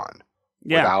going on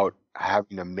without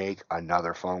having to make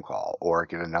another phone call or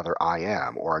get another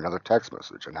IM or another text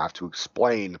message and have to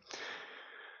explain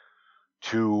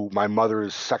to my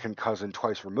mother's second cousin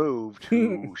twice removed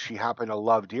who she happened to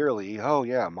love dearly. Oh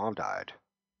yeah, mom died.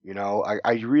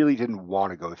 I really didn't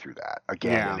want to go through that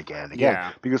again and again and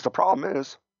again, because the problem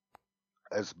is,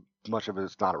 as much of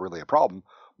it's not really a problem,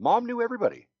 mom knew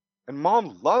everybody, and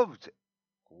mom loved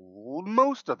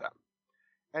most of them,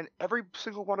 and every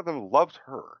single one of them loved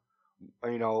her.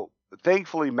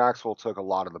 Thankfully Maxwell took a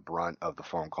lot of the brunt of the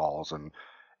phone calls and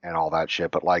all that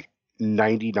shit, but like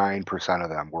 99% of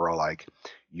them were like,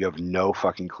 you have no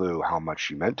fucking clue how much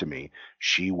she meant to me.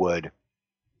 She would,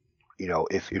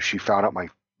 if she found out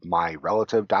my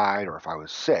relative died or if I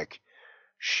was sick,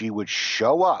 she would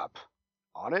show up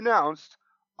unannounced,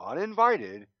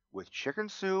 uninvited, with chicken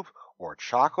soup or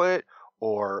chocolate,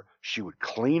 or she would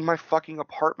clean my fucking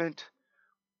apartment.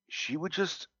 she would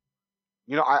just,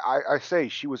 I say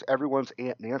she was everyone's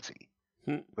Aunt Nancy,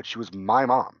 but she was my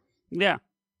mom. Yeah.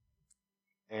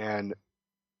 And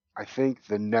I think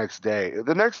the next day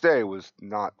was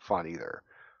not fun either.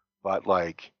 But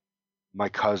like, my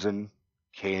cousin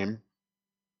came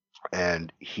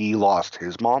and he lost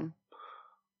his mom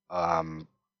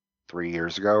 3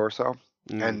 years ago or so.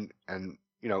 And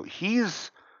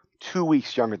he's 2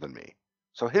 weeks younger than me.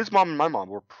 So his mom and my mom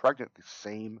were pregnant at the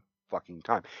same fucking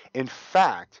time. In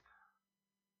fact,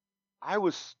 I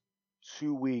was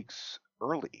 2 weeks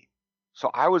early. So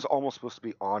I was almost supposed to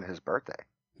be on his birthday.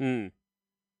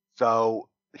 So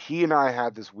he and I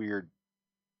had this weird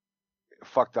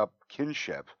fucked up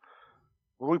kinship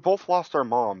where we both lost our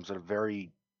moms at a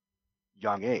very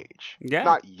young age. Yeah.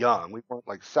 Not young. We weren't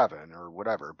like 7 or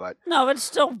whatever, but No, it's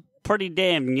still pretty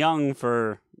damn young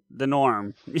for the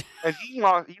norm. and he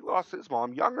lost his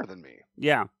mom younger than me.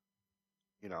 Yeah.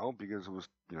 Because it was,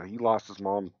 he lost his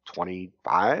mom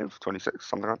 25, 26,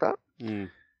 something like that.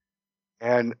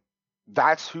 And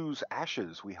that's whose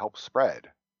ashes we helped spread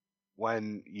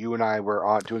when you and I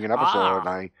were doing an episode,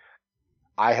 and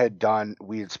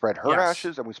we had spread her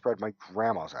ashes and we spread my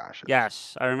grandma's ashes.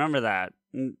 Yes, I remember that.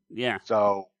 Yeah.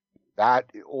 So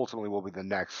that ultimately will be the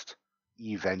next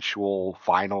eventual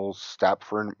final step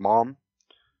for mom.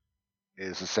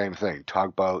 Is the same thing,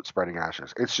 tugboat, spreading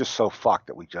ashes. It's just so fucked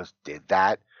that we just did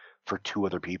that for 2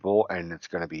 other people, and it's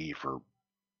gonna be for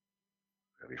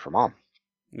mom.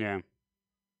 Yeah.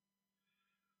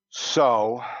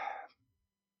 So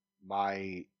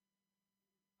I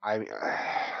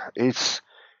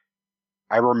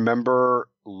remember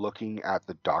looking at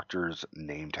the doctor's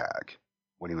name tag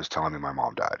when he was telling me my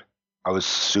mom died. I was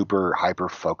super hyper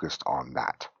focused on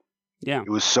that. Yeah. It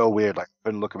was so weird. Like, I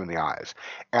couldn't look him in the eyes.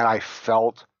 And I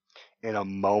felt in a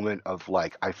moment of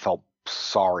like, I felt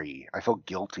sorry. I felt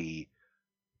guilty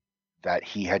that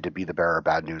he had to be the bearer of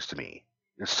bad news to me.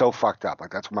 It's so fucked up.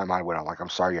 Like, that's where my mind went. I'm like, I'm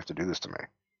sorry you have to do this to me.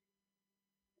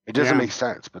 It doesn't make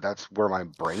sense, but that's where my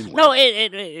brain went. No,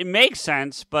 it makes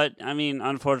sense, but I mean,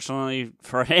 unfortunately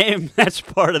for him, that's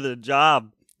part of the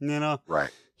job,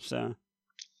 Right.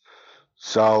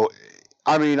 So,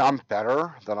 I mean, I'm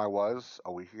better than I was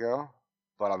a week ago,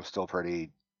 but I'm still pretty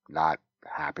not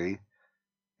happy.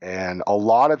 And a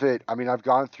lot of it, I mean, I've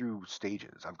gone through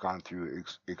stages. I've gone through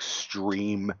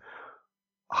extreme,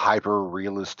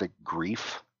 hyper-realistic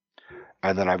grief,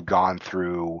 and then I've gone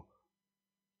through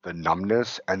the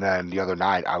numbness, and then the other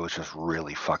night I was just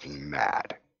really fucking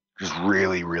mad. Just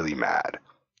really, really mad.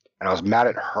 And I was mad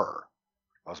at her.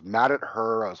 I was mad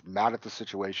at the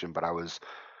situation, but I was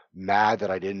mad that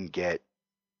I didn't get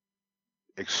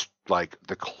like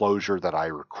the closure that I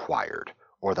required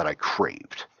or that I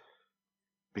craved.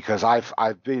 Because I was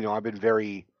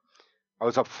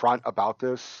upfront about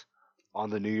this on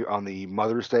the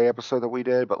Mother's Day episode that we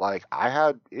did, but like, I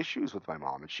had issues with my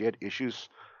mom, and she had issues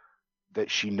that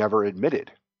she never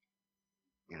admitted.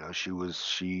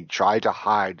 She tried to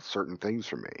hide certain things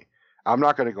from me. I'm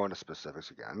not going to go into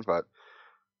specifics again, but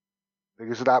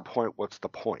because at that point, what's the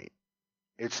point?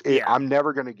 I'm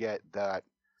never going to get that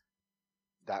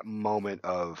moment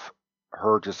of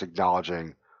her just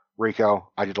acknowledging, Rico,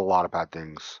 I did a lot of bad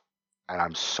things, and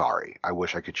I'm sorry. I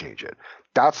wish I could change it.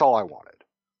 That's all I wanted.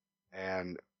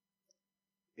 And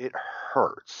it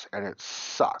hurts, and it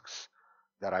sucks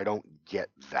that I don't get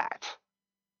that.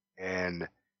 And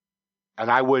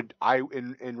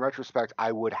in retrospect,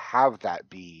 I would have that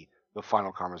be the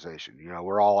final conversation.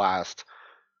 We're all asked,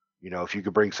 if you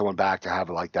could bring someone back to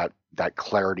have like that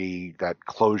clarity, that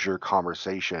closure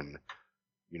conversation,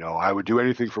 I would do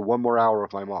anything for 1 more hour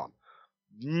with my mom.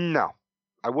 No,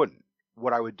 I wouldn't.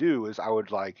 What I would do is I would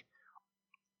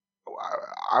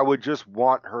just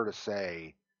want her to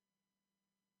say,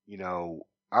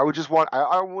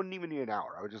 I wouldn't even need an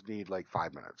hour. I would just need like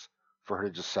 5 minutes for her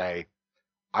to just say,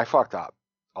 I fucked up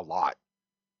a lot.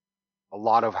 A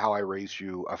lot of how I raised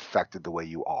you affected the way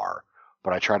you are,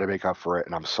 but I try to make up for it,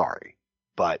 and I'm sorry.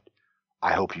 But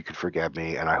I hope you can forgive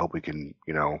me, and I hope we can,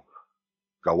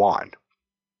 go on.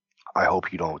 I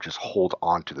hope you don't just hold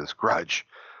on to this grudge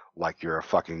like you're a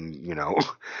fucking,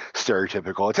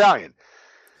 stereotypical Italian.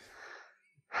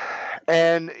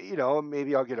 And,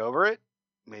 maybe I'll get over it.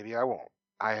 Maybe I won't.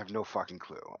 I have no fucking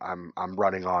clue. I'm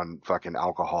running on fucking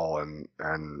alcohol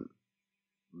and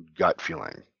gut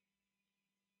feeling.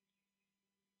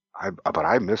 But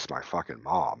I miss my fucking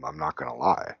mom. I'm not gonna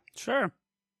lie. Sure.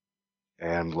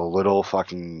 And the little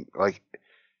fucking, like,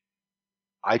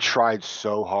 I tried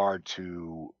so hard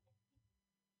to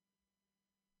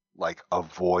like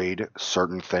avoid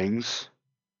certain things,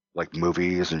 like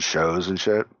movies and shows and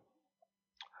shit.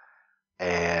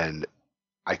 And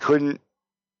I couldn't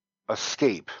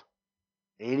escape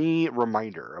any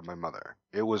reminder of my mother.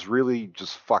 It was really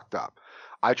just fucked up.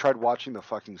 I tried watching the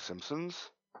fucking Simpsons,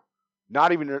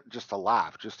 not even just to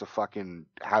laugh, just to fucking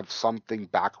have something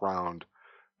background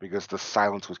because the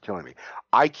silence was killing me.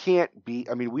 I can't be,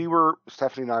 I mean,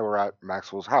 Stephanie and I were at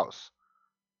Maxwell's house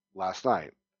last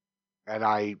night, and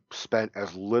I spent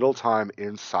as little time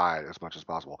inside as much as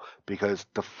possible because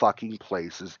the fucking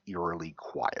place is eerily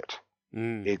quiet.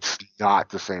 It's not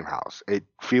the same house. It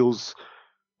feels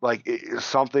like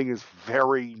something is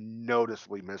very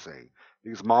noticeably missing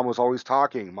because mom was always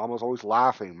talking, mom was always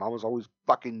laughing, mom was always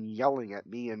fucking yelling at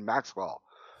me and Maxwell.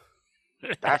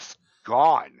 That's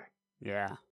gone.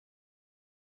 Yeah.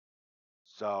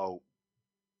 So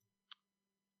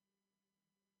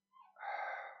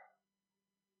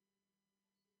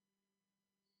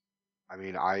I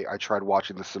mean, I tried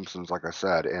watching The Simpsons, like I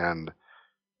said, and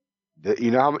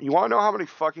you want to know how many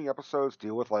fucking episodes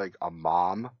deal with like a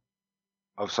mom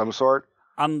of some sort?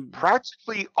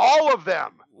 Practically all of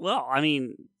them. Well, I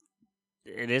mean,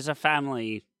 it is a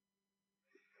family.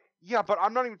 Yeah, but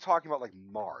I'm not even talking about like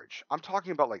Marge. I'm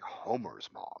talking about like Homer's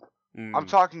mom. I'm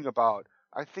talking about,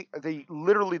 I think they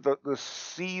literally, the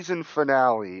season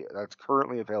finale that's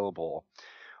currently available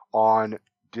on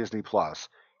Disney Plus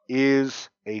is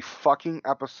a fucking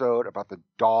episode about the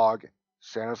dog,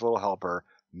 Santa's Little Helper,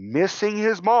 missing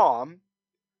his mom,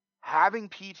 having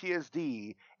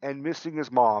PTSD, and missing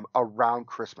his mom around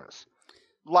Christmas.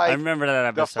 Like, I remember that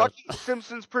episode. The fucking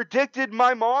Simpsons predicted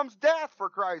my mom's death, for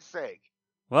Christ's sake.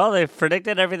 Well, they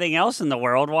predicted everything else in the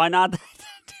world. Why not?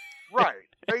 Right.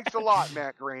 Thanks a lot,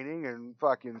 Matt Groening and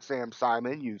fucking Sam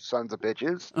Simon, you sons of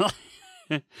bitches.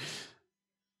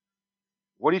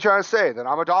 What are you trying to say? That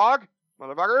I'm a dog?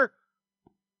 Motherfucker?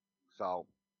 So,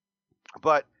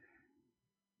 but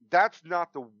that's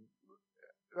not the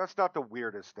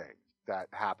weirdest thing that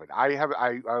happened. I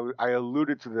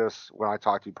alluded to this when I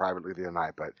talked to you privately the other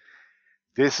night, but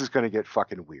this is going to get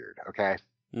fucking weird, okay?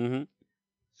 Mm-hmm.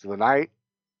 So the night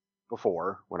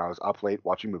before, when I was up late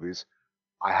watching movies,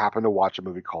 I happened to watch a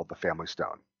movie called The Family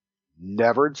Stone.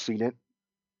 Never had seen it,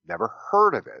 never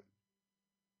heard of it.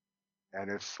 And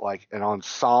it's like an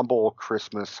ensemble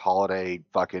Christmas holiday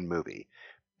fucking movie.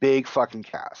 Big fucking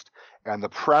cast. And the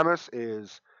premise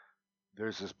is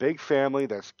there's this big family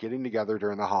that's getting together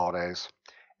during the holidays,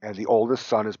 and the oldest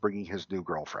son is bringing his new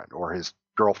girlfriend, or his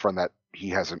girlfriend that he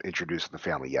hasn't introduced to the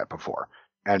family yet before,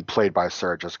 and played by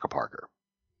Sarah Jessica Parker.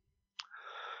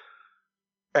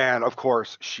 And of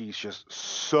course, she's just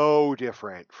so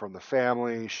different from the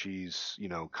family. She's,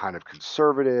 kind of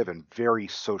conservative and very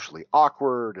socially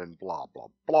awkward and blah, blah,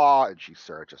 blah. And she's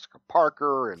Sarah Jessica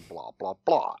Parker and blah, blah,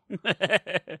 blah.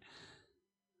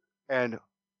 And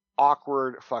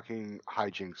awkward fucking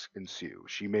hijinks ensue.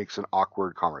 She makes an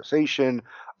awkward conversation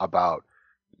about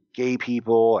gay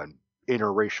people and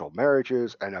interracial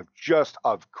marriages. And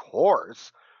of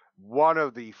course, one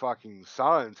of the fucking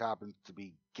sons happens to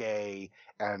be gay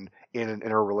and in an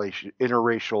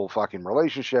interracial fucking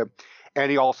relationship,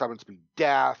 and he also happens to be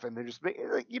deaf, and they're just like,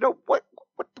 what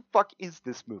the fuck is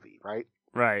this movie, right?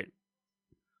 Right.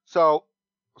 So,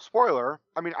 spoiler,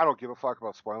 I mean, I don't give a fuck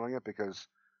about spoiling it because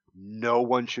no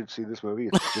one should see this movie.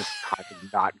 It's just kind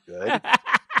of not good.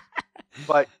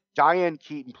 But Diane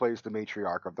Keaton plays the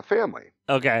matriarch of the family.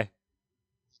 Okay.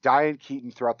 Diane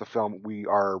Keaton throughout the film, we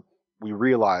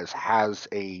realize has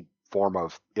a form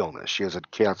of illness. She has a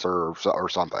cancer or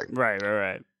something.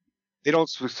 Right. They don't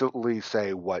specifically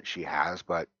say what she has,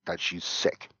 but that she's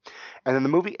sick. And then the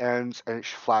movie ends and it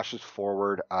flashes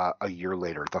forward a year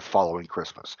later, the following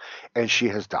Christmas, and she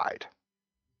has died.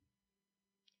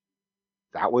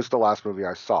 That was the last movie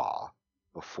I saw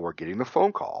before getting the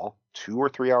phone call 2 or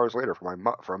 3 hours later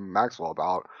from Maxwell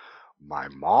about my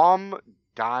mom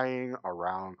dying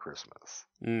around Christmas.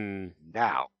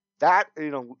 Now, that,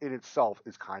 in itself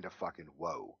is kind of fucking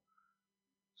whoa.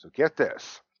 So get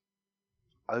this.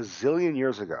 A zillion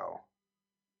years ago,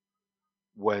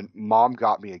 when mom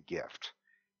got me a gift,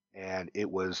 and it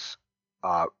was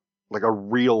like a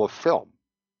reel of film,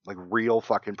 like real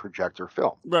fucking projector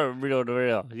film. Reel to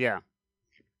reel, yeah.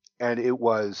 And it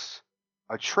was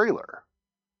a trailer.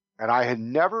 And I had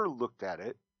never looked at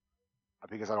it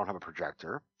because I don't have a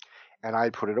projector. And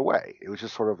I put it away. It was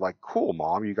just sort of like, cool,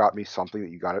 mom, you got me something that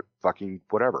you got at fucking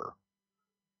whatever.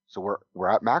 So we're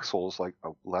at Maxwell's like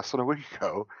less than a week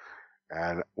ago,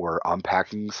 and we're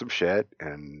unpacking some shit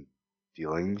and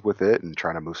dealing with it and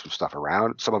trying to move some stuff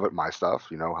around. Some of it my stuff,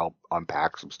 help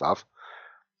unpack some stuff.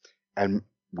 And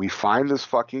we find this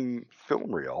fucking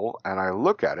film reel, and I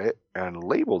look at it, and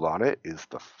labeled on it is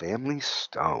The Family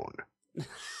Stone.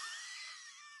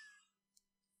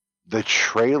 the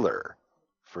trailer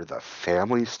for The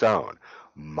Family Stone.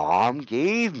 Mom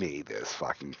gave me this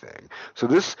fucking thing. So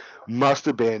this must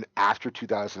have been after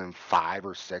 2005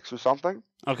 or 6 or something.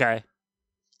 Okay.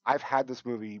 I've had this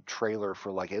movie trailer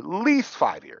for like at least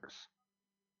 5 years.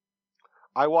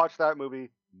 I watched that movie.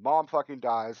 Mom fucking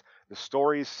dies. The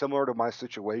story is similar to my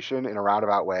situation in a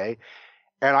roundabout way.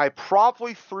 And I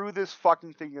promptly threw this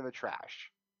fucking thing in the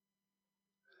trash.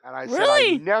 And I said,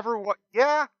 Really? I never want.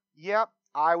 Yeah, yep.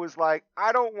 I was like,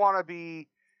 I don't want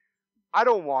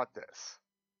this.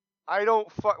 I don't.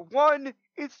 One,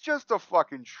 it's just a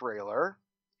fucking trailer.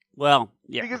 Well,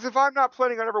 yeah. Because if I'm not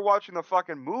planning on ever watching the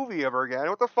fucking movie ever again,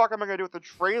 what the fuck am I going to do with the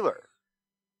trailer?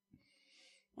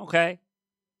 Okay.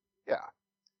 Yeah.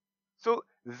 So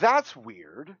that's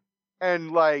weird.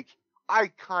 And like, I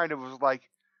kind of was like,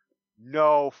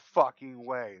 no fucking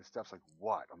way. And Steph's like,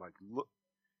 what? I'm like, look,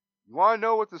 you want to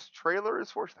know what this trailer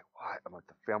is for? She's like, what? I'm like,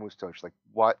 The Family Stone. She's like,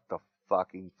 what the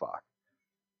fucking fuck?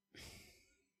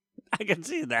 I can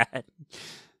see that.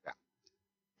 Yeah.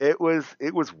 It was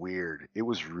weird. It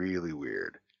was really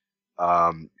weird.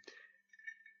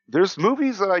 There's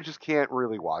movies that I just can't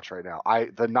really watch right now.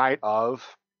 The night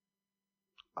of,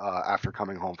 after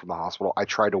coming home from the hospital, I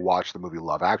tried to watch the movie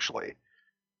Love Actually,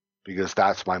 because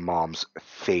that's my mom's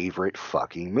favorite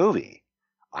fucking movie.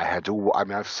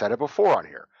 I've said it before on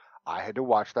here. I had to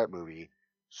watch that movie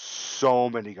so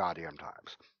many goddamn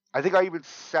times. I think I even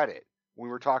said it when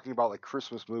we were talking about like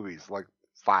Christmas movies, like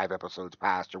 5 episodes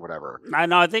past or whatever. I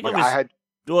know. I think Like, it was.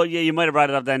 Well, yeah, you might have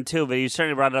brought it up then too, but you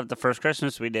certainly brought it up the first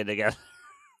Christmas we did together,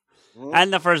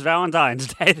 and the first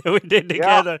Valentine's Day that we did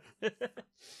together.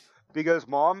 Because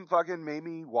Mom fucking made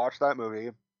me watch that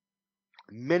movie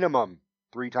minimum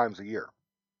 3 times a year.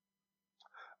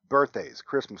 Birthdays,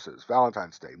 Christmases,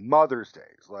 Valentine's Day, Mother's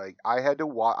Days. Like, I had to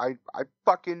watch. I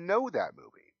fucking know that movie.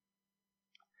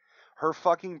 Her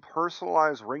fucking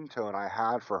personalized ringtone I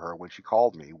had for her when she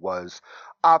called me was,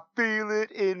 I feel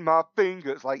it in my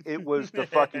fingers. Like, it was the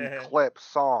fucking clip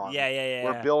song Yeah.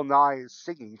 where Bill Nye is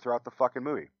singing throughout the fucking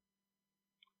movie.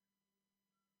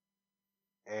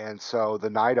 And so the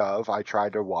night of, I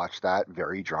tried to watch that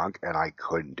very drunk, and I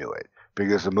couldn't do it.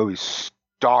 Because the movie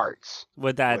starts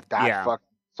with that fucking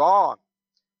song.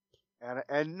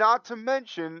 And not to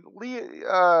mention,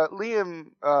 Liam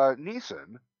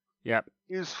Neeson Yep.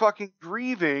 is fucking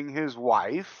grieving his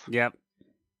wife. Yep.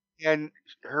 And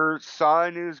her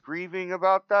son is grieving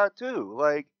about that too.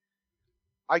 Like,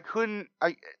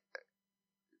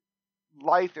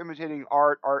 life imitating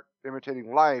art, art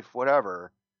imitating life,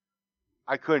 whatever.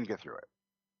 I couldn't get through it.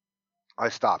 I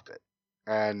stopped it.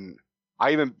 And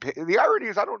the irony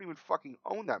is I don't even fucking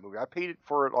own that movie. I paid it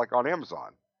for it like on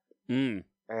Amazon. Mm.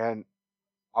 And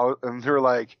they're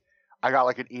like, I got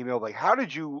like an email like, how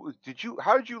did you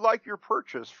like your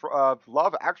purchase of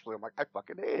Love Actually? I'm like, I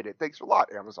fucking hated it. Thanks a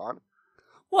lot, Amazon.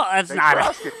 Well, that's Thanks for not.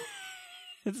 asking.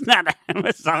 It's not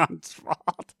Amazon's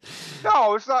fault.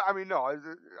 No, it's not. I mean, no.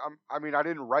 I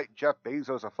didn't write Jeff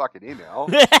Bezos a fucking email.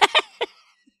 Yeah.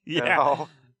 You know?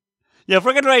 Yeah, if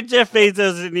we're gonna write Jeff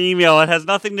Bezos an email, it has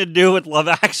nothing to do with Love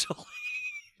Actually.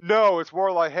 No, it's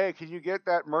more like, hey, can you get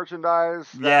that merchandise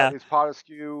that is Pot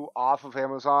Askew off of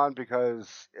Amazon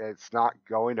because it's not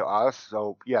going to us?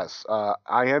 So yes, I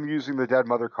am using the Dead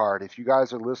Mother card. If you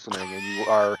guys are listening and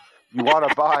you want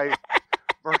to buy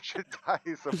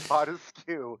merchandise of Pot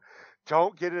Askew,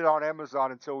 don't get it on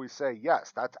Amazon until we say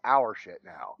yes. That's our shit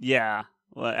now. Yeah.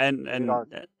 Well, and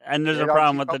there's get a on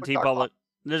problem with the tpublic.com. TeePublic.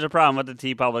 There's a problem with the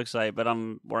TeePublic site, but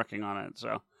I'm working on it. So.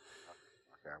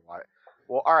 Okay.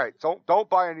 Well, all right. Don't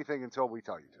buy anything until we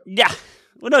tell you to. Yeah.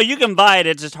 Well, no, you can buy it.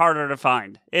 It's just harder to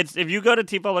find. It's if you go to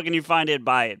TeePublic and you find it,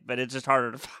 buy it. But it's just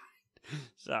harder to find.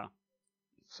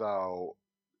 So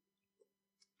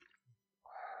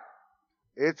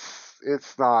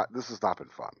it's not. This has not been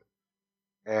fun.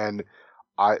 And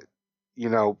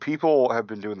people have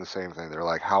been doing the same thing. They're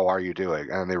like, "How are you doing?"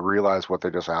 And they realize what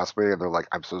they just asked me, and they're like,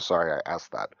 "I'm so sorry I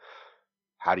asked that.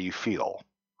 How do you feel?"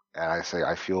 And I say,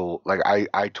 I feel like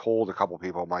I told a couple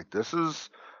people, I'm like, this is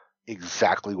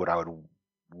exactly what I would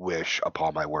wish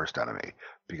upon my worst enemy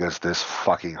because this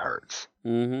fucking hurts.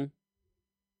 Mm-hmm.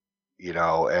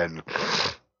 And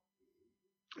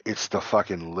it's the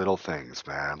fucking little things,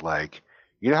 man. Like,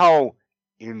 you know how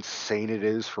insane it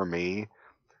is for me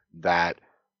that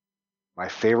my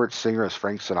favorite singer is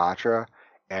Frank Sinatra,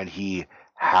 and he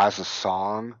has a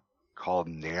song called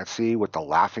Nancy with the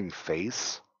laughing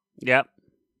face? Yep.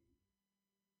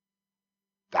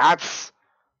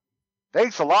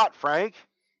 Thanks a lot, Frank.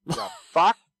 The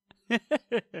fuck? You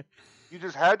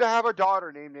just had to have a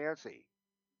daughter named Nancy.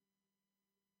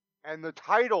 And the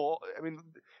title, I mean,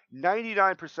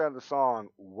 99% of the song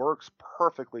works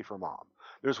perfectly for Mom.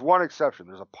 There's one exception.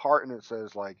 There's a part and it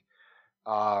says like,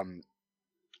 um,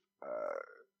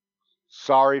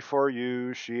 sorry for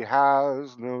you, she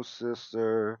has no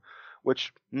sister,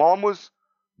 which Mom was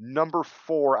number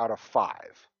 4 out of 5.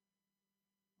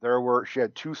 She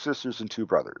had 2 sisters and 2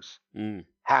 brothers.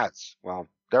 Well,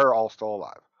 they're all still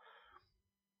alive.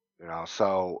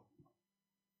 So,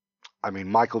 I mean,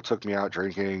 Michael took me out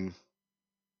drinking.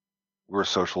 We were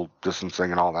social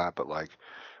distancing and all that, but like,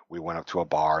 we went up to a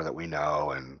bar that we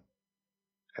know,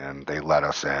 and they let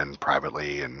us in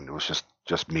privately, and it was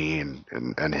just me and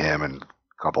him and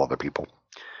a couple other people.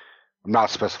 I'm not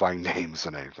specifying names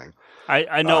and anything.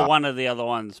 I know one of the other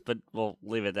ones, but we'll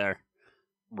leave it there.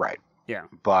 Right. Yeah.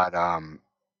 But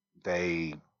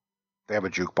they have a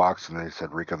jukebox, and they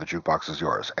said, Rico, the jukebox is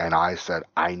yours. And I said,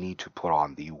 I need to put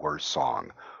on the worst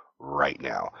song right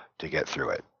now to get through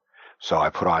it. So I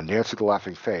put on Nancy the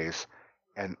Laughing Face,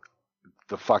 and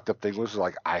the fucked up thing was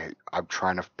like I'm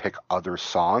trying to pick other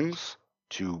songs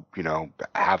to,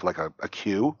 have like a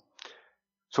cue.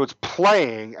 So it's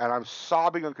playing, and I'm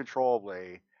sobbing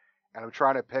uncontrollably, and I'm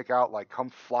trying to pick out like Come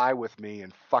Fly With Me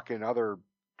and fucking other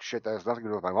shit that has nothing to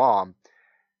do with my mom.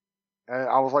 And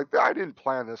I was like, I didn't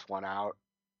plan this one out.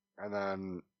 And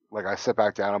then, like, I sit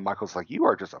back down, and Michael's like, you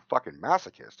are just a fucking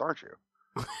masochist, aren't you?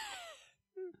 I'm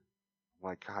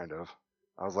like, kind of.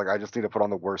 I was like, I just need to put on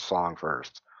the worst song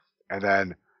first. And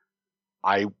then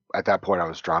at that point, I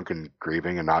was drunk and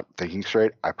grieving and not thinking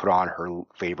straight. I put on her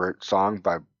favorite song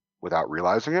without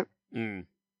realizing it.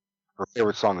 Her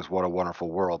favorite song is What a Wonderful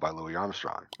World by Louis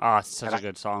Armstrong. Oh, it's such a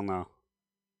good song, though.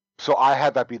 So I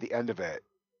had that be the end of it.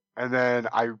 And then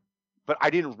but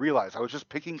I didn't realize. I was just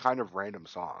picking kind of random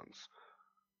songs,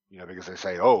 because they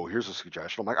say, oh, here's a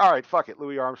suggestion. I'm like, all right, fuck it,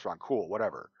 Louis Armstrong, cool,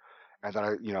 whatever. And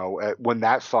then when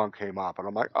that song came up, and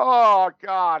I'm like, oh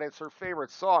God, it's her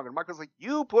favorite song. And Michael's like,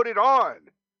 you put it on.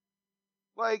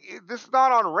 Like, this is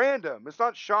not on random. It's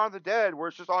not Shaun of the Dead where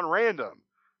it's just on random.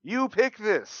 You pick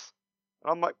this.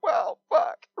 And I'm like, well,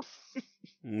 fuck.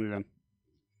 Yeah.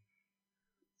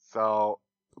 So,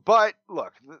 but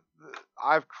look,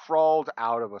 I've crawled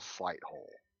out of a slight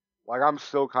hole. Like, I'm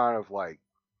still kind of like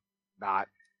not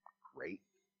great,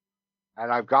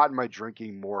 and I've gotten my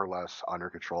drinking more or less under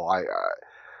control.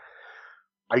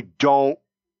 I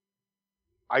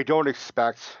don't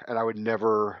expect, and I would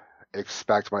never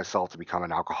expect myself to become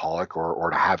an alcoholic or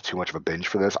to have too much of a binge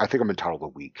for this. I think I'm entitled to a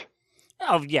week.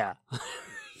 Oh yeah,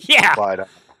 yeah, but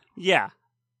yeah.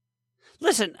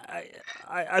 Listen,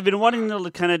 I've been wanting to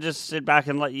kind of just sit back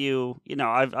and let you,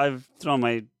 I've thrown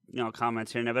my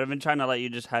comments here now, but I've been trying to let you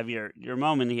just have your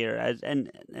moment here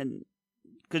and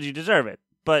because you deserve it.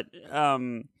 But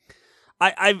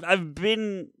I've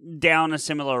been down a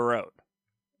similar road.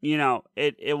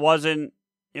 It wasn't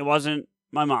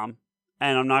my mom,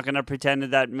 and I'm not going to pretend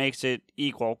that makes it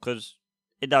equal because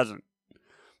it doesn't.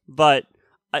 But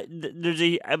I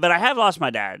have lost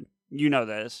my dad. You know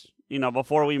this.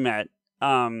 Before we met.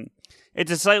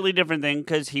 It's a slightly different thing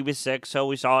because he was sick, so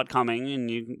we saw it coming, and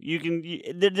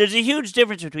there's a huge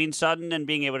difference between sudden and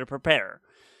being able to prepare.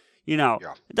 Yeah.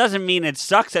 It doesn't mean it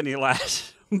sucks any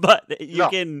less, but you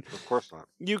can. Of course not.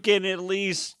 You can at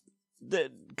least,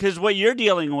 because what you're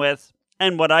dealing with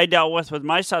and what I dealt with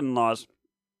my son-in-laws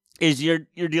is you're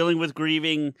dealing with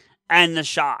grieving and the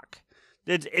shock.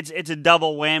 It's a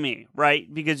double whammy,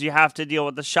 right? Because you have to deal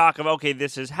with the shock of, okay,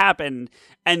 this has happened,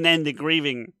 and then the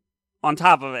grieving on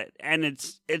top of it, and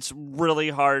it's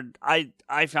really hard. I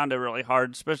found it really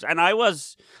hard, especially, and I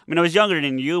was younger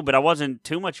than you, but I wasn't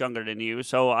too much younger than you,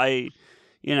 so and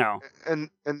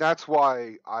that's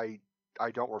why I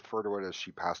don't refer to it as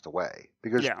she passed away,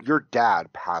 because your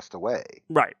dad passed away,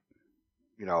 right?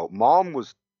 Mom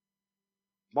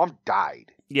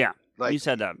died. Yeah, like you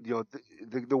said that.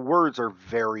 The words are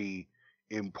very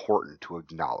important to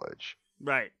acknowledge,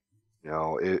 right?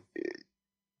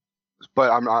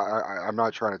 But I'm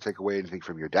not trying to take away anything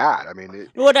from your dad. I mean,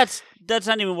 well, that's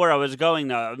not even where I was going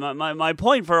though. My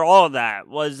point for all of that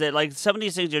was that, like, some of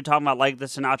these things you're talking about, like the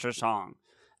Sinatra song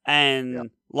and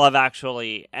Love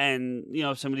Actually, and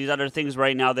some of these other things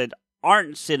right now that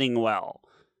aren't sitting well.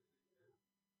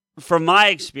 From my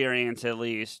experience, at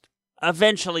least,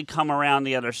 eventually come around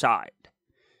the other side.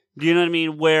 Do you know what I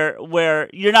mean? Where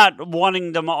you're not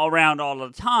wanting them all around all the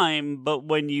time, but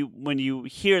when you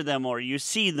hear them or you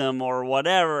see them or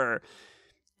whatever,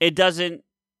 it doesn't.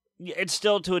 It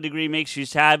still to a degree makes you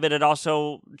sad, but it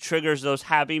also triggers those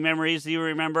happy memories that you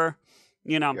remember.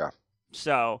 Yeah.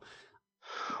 So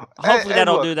hopefully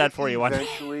that'll do that for you.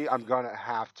 Eventually, I'm gonna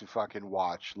have to fucking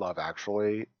watch Love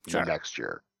Actually next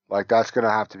year. Like that's gonna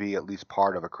have to be at least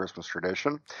part of a Christmas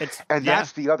tradition. And yeah.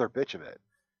 that's the other bitch of it,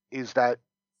 is that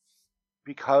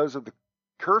because of the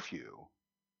curfew,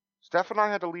 Steph and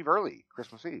I had to leave early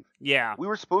Christmas Eve. Yeah. We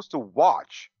were supposed to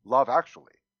watch Love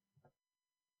Actually,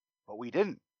 but we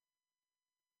didn't.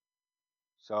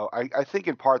 So I think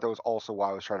in part that was also why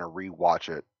I was trying to rewatch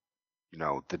it,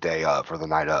 the day of or the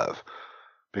night of,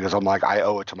 because I'm like, I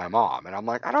owe it to my mom, and I'm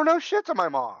like, I don't know shit to my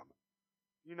mom,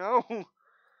 Well,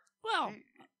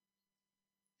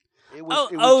 It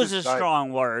was owes just a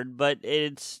strong word, but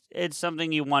it's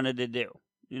something you wanted to do.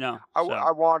 I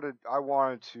wanted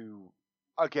to,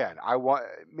 again,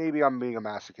 maybe I'm being a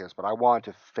masochist, but I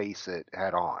wanted to face it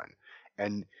head on,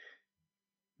 and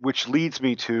which leads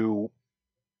me to,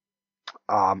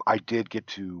 I did get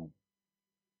to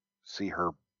see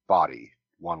her body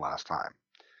one last time.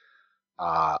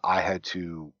 I had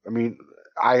to,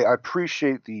 I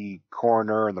appreciate the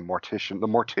coroner and the mortician. The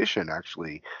mortician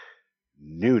actually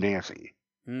knew Nancy.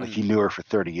 Like he knew her for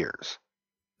 30 years.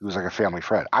 He was like a family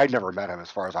friend. I'd never met him as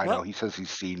far as I know. He says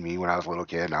he's seen me when I was a little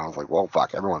kid, and I was like, well,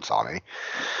 fuck, everyone saw me.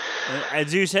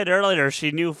 As you said earlier,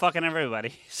 she knew fucking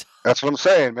everybody. That's what I'm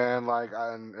saying, man. Like,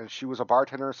 and she was a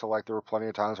bartender, so like there were plenty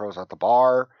of times where I was at the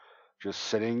bar, just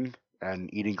sitting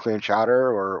and eating clam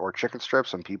chowder or chicken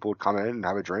strips, and people would come in and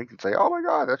have a drink and say, oh my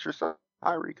God, that's your son.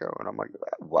 Hi, Rico. And I'm like,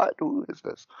 what? Who is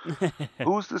this?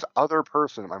 Who's this other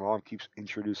person my mom keeps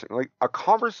introducing? Like, a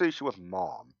conversation with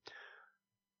mom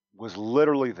was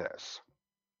literally this.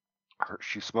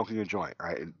 She's smoking a joint,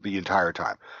 right? The entire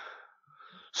time.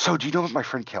 So, do you know my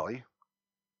friend Kelly?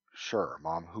 Sure,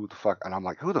 Mom. Who the fuck? And I'm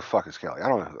like, who the fuck is Kelly? I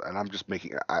don't know who. And I'm just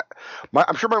making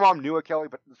I'm sure my mom knew a Kelly,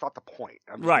 but it's not the point.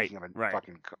 I'm just making of a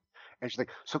fucking. And she's like,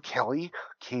 so Kelly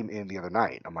came in the other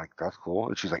night. I'm like, that's cool.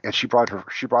 And she's like, and she brought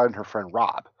in her friend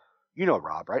Rob. You know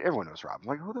Rob, right? Everyone knows Rob. I'm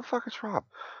like, who the fuck is Rob?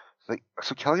 It's like,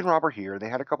 so Kelly and Rob are here. They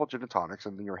had a couple gin and tonics,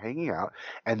 and they were hanging out.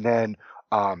 And then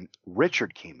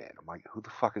Richard came in. I'm like, who the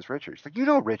fuck is Richard? She's like, you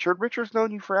know Richard. Richard's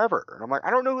known you forever. And I'm like,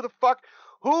 I don't know who the fuck.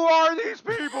 Who are these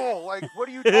people? Like, what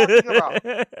are you talking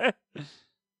about?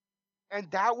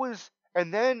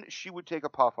 And then she would take a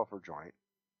puff off her joint,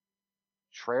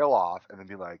 trail off, and then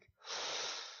be like,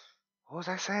 what was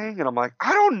I saying? And I'm like,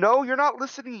 I don't know. You're not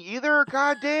listening either.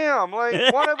 God damn.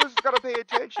 Like, one of us has got to pay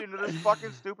attention to this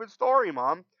fucking stupid story,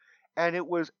 Mom. And it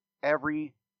was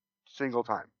every single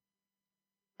time.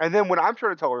 And then when I'm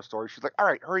trying to tell her a story, she's like, all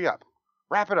right, hurry up.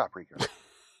 Wrap it up, Rico.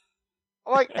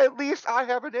 I'm like, at least I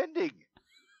have an ending.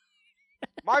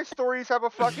 My stories have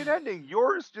a fucking ending.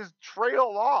 Yours just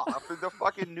trail off in the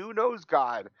fucking who knows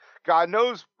God. God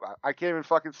knows. I can't even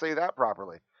fucking say that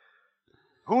properly.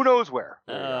 Who knows where?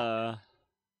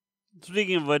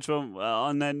 Speaking of which,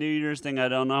 on that New Year's thing, I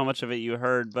don't know how much of it you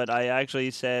heard, but I actually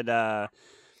said I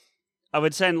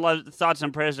would send thoughts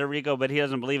and prayers to Rico, but he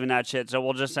doesn't believe in that shit, so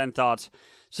we'll just send thoughts.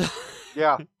 So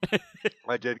yeah,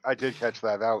 I did catch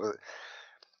that. That was,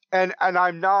 and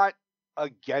I'm not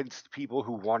against people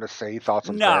who want to say thoughts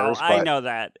and prayers. No, I know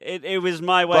that. It was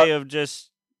my way of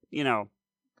just,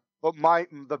 But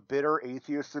the bitter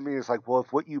atheist in me is like, well,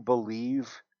 if what you believe,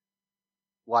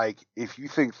 like, if you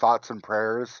think thoughts and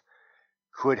prayers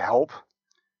could help,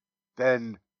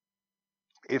 then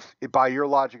if by your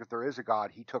logic, if there is a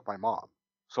God, he took my mom.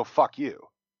 So fuck you.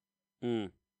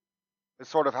 It's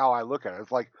sort of how I look at it.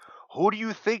 It's like, who do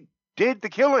you think did the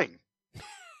killing?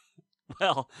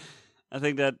 Well, I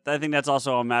think that's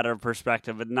also a matter of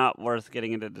perspective, but not worth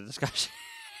getting into the discussion.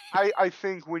 I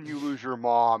think when you lose your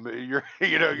mom,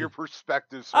 your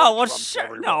perspective. Oh well,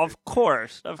 sure. No, of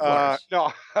course.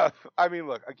 No, I mean,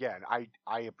 look, again,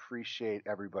 I appreciate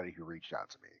everybody who reached out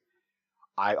to me.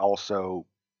 I also,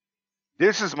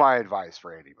 this is my advice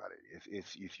for anybody.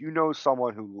 If you know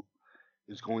someone who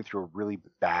is going through a really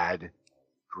bad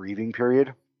grieving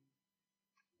period,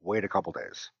 wait a couple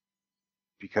days.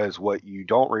 Because what you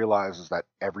don't realize is that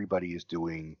everybody is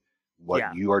doing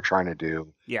what you are trying to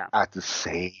do at the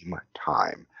same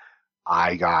time.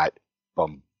 I got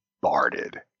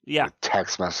bombarded with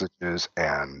text messages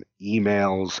and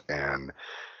emails and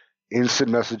instant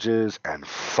messages and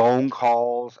phone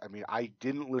calls. I mean, I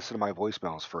didn't listen to my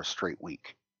voicemails for a straight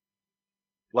week.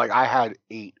 Like, I had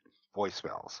 8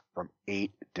 voicemails from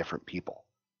 8 different people.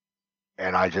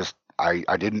 And I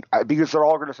didn't, because they're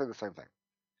all going to say the same thing.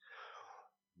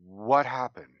 What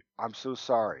happened? I'm so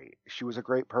sorry. She was a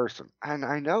great person. And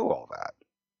I know all that.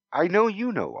 I know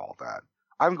you know all that.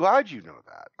 I'm glad you know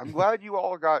that. I'm glad you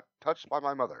all got touched by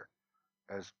my mother,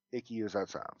 as icky as that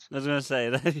sounds. I was going to say,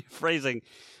 that phrasing.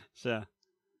 So.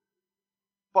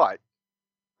 But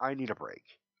I need a break.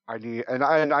 And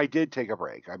I did take a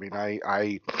break. I mean,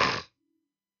 I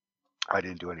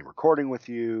didn't do any recording with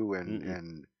you,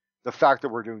 and the fact that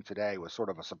we're doing today was sort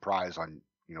of a surprise on,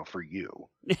 for you.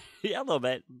 Yeah, a little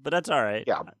bit, but that's all right.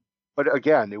 Yeah. But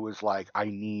again, it was like, I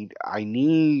need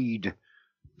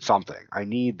something. I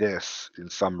need this in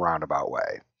some roundabout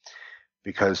way.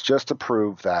 Because just to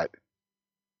prove that,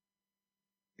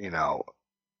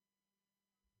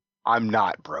 I'm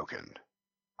not broken.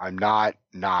 I'm gonna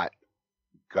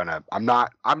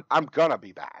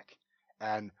be back.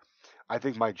 And I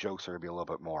think my jokes are gonna be a little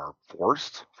bit more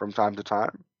forced from time to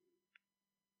time.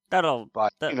 That'll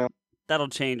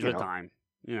change with know. time.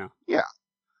 Yeah.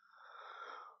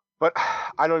 But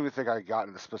I don't even think I got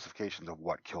into the specifications of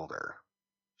what killed her.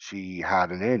 She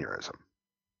had an aneurysm.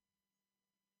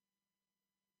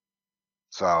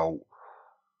 So,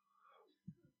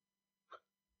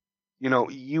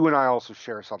 you and I also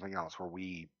share something else where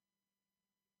we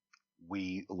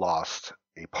lost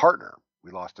a partner.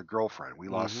 We lost a girlfriend. We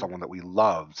lost someone that we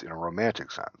loved in a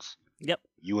romantic sense. Yep.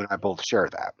 You and I both share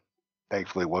that.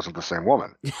 Thankfully, it wasn't the same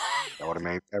woman. That would have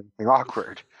made everything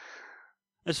awkward.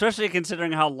 Especially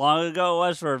considering how long ago it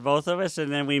was for both of us,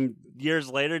 and then we years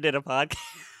later did a podcast.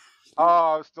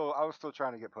 Oh, I was still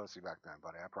trying to get pussy back then,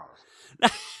 buddy. I promise.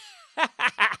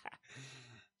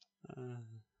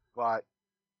 But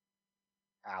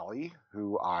Allie,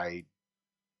 who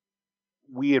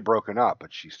we had broken up,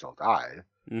 but she still died,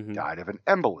 died of an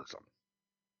embolism.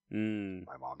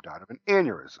 My mom died of an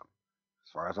aneurysm.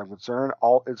 As far as I'm concerned,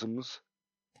 all isms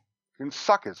can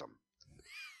suckism.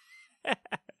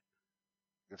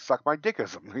 Can suck my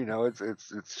dickism.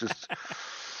 It's just.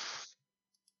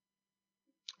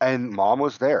 And Mom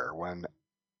was there when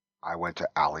I went to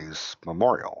Allie's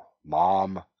memorial.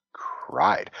 Mom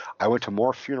cried. I went to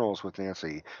more funerals with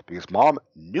Nancy because Mom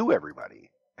knew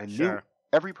everybody and knew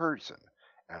every person,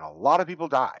 and a lot of people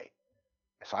die.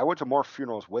 So I went to more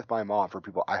funerals with my mom for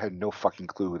people I had no fucking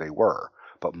clue who they were.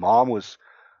 But Mom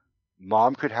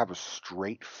could have a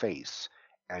straight face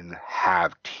and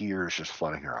have tears just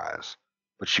flooding her eyes,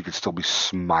 but she could still be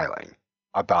smiling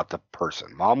about the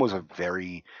person. Mom was a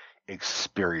very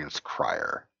experienced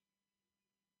crier.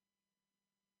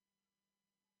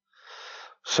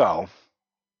 So,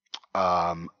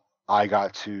 I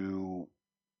got to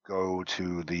go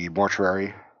to the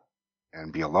mortuary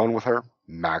and be alone with her.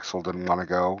 Maxwell didn't want to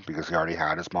go because he already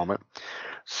had his moment.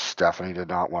 Stephanie did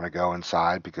not want to go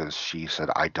inside because she said,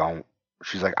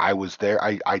 she's like, I was there.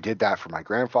 I did that for my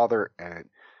grandfather, and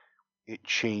it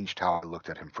changed how I looked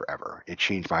at him forever. It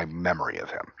changed my memory of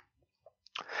him.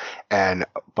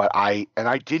 But I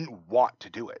didn't want to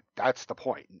do it. That's the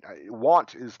point.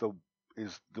 Want is the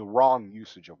wrong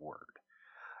usage of word.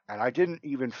 And I didn't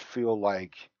even feel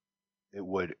like it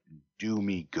would do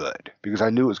me good because I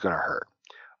knew it was going to hurt.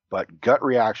 But gut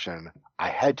reaction, I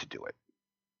had to do it.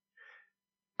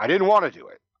 I didn't want to do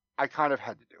it. I kind of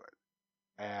had to do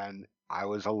it. And I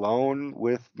was alone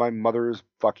with my mother's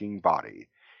fucking body.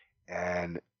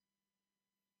 And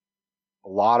a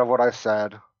lot of what I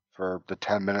said for the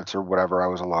 10 minutes or whatever I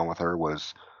was alone with her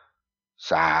was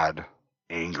sad,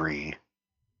 angry,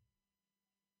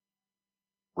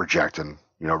 rejected.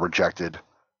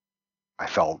 I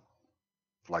felt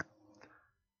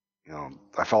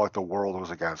like the world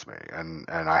was against me, and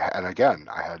again,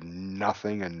 I had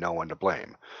nothing and no one to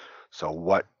blame. So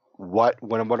what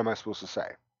am I supposed to say?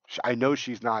 I know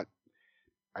she can't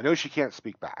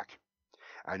speak back.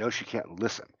 I know she can't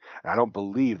listen, and I don't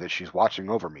believe that she's watching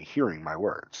over me, hearing my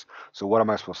words. So what am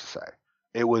I supposed to say?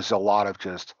 It was a lot of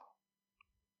just,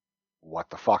 what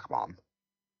the fuck, Mom?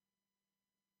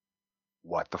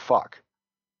 What the fuck?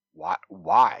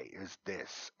 Why is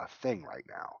this a thing right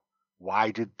now?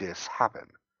 Why did this happen?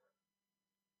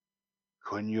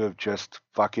 Couldn't you have just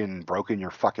fucking broken your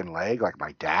fucking leg like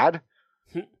my dad?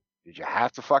 Did you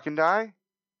have to fucking die?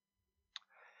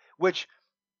 Which,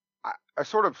 I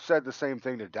sort of said the same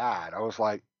thing to Dad. I was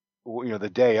like, the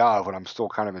day of, when I'm still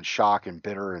kind of in shock and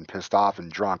bitter and pissed off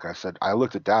and drunk, I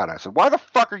looked at Dad and I said, why the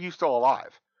fuck are you still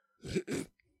alive?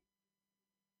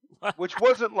 Which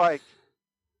wasn't like,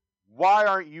 why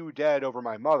aren't you dead over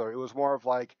my mother? It was more of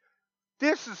like,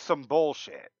 this is some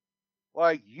bullshit.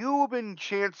 Like, you've been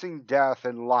chancing death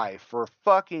in life for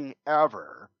fucking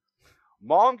ever.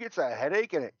 Mom gets a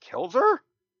headache and it kills her?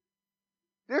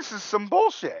 This is some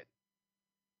bullshit.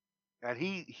 And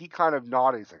he kind of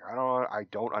nodded. He's like, I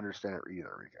don't understand it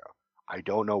either, Rico. I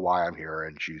don't know why I'm here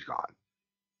and she's gone.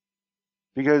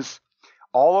 Because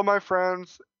all of my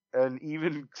friends and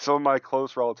even some of my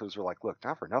close relatives were like, look,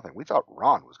 not for nothing. We thought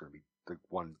Ron was going to be the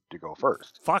one to go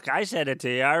first. Fuck, I said it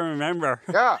to you. I remember.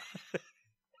 Yeah.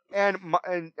 And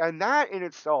that in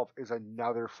itself is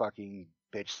another fucking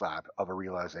bitch slap of a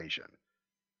realization.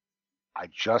 I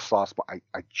just lost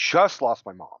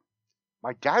my mom.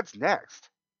 My dad's next.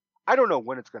 I don't know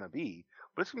when it's going to be,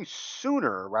 but it's going to be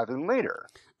sooner rather than later.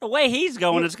 The way he's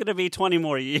going, it's going to be 20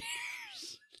 more years.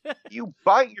 You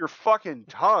bite your fucking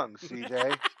tongue,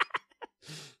 CJ.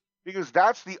 Because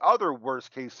that's the other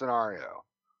worst case scenario.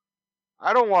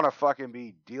 I don't want to fucking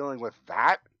be dealing with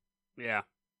that. Yeah.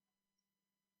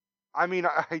 I mean,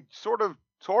 I sort of,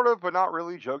 but not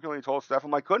really jokingly told Steph,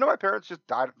 I'm like, couldn't my parents just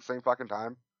died at the same fucking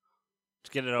time? Let's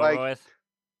get it over with.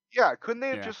 Yeah, couldn't they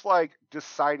have just, like,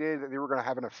 decided that they were going to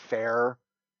have an affair,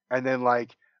 and then,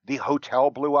 like, the hotel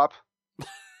blew up,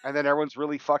 and then everyone's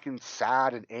really fucking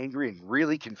sad and angry and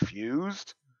really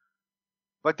confused?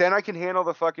 But then I can handle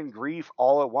the fucking grief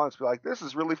all at once. Be like, this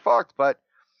is really fucked, but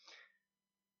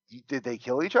did they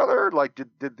kill each other? Like, did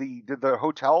the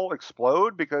hotel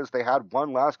explode because they had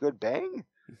one last good bang?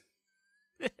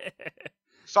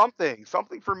 Something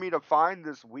for me to find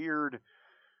this weird,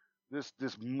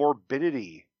 this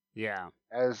morbidity. Yeah.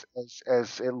 As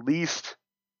at least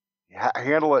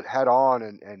handle it head on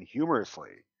and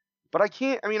humorously. But I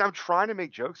can't. I mean, I'm trying to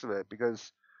make jokes of it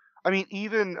because, I mean,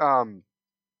 even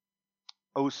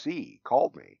OC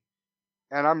called me.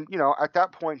 And I'm, at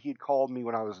that point, he'd called me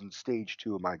when I was in stage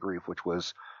 2 of my grief, which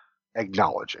was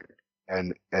acknowledging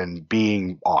and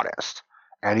being honest.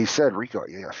 And he said, Rico,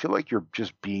 I feel like you're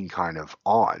just being kind of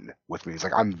on with me. He's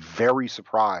like, I'm very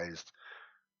surprised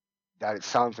that it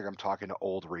sounds like I'm talking to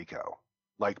old Rico,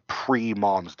 like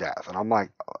pre-mom's death. And I'm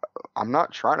like, I'm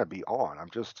not trying to be on.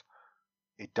 I'm just,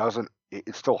 it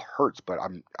still hurts, but I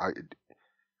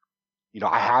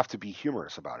have to be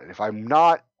humorous about it. If I'm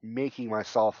not making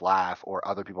myself laugh or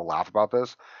other people laugh about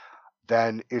this,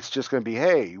 then it's just going to be,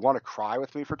 hey, you want to cry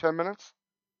with me for 10 minutes?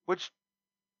 Which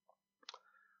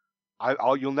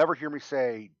you'll never hear me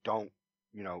say, don't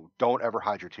ever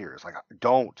hide your tears. Like,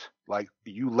 don't. Like,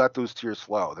 you let those tears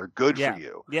flow. They're good for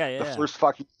you. Yeah. The first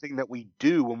fucking thing that we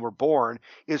do when we're born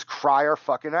is cry our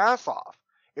fucking ass off.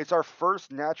 It's our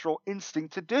first natural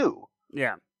instinct to do.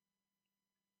 Yeah.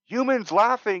 Humans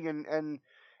laughing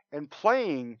and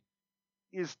playing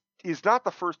is not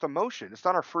the first emotion. It's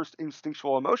not our first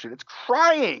instinctual emotion. It's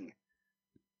crying.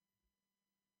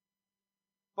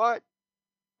 But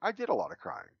I did a lot of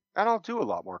crying. And I'll do a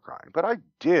lot more crying. But I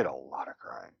did a lot of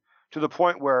crying. To the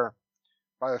point where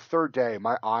by the third day,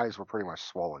 my eyes were pretty much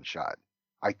swollen shut.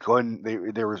 I couldn't,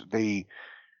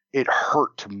 it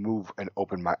hurt to move and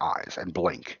open my eyes and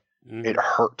blink. Mm-hmm. It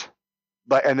hurt.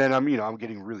 And then I'm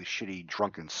getting really shitty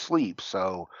drunken sleep.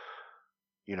 So,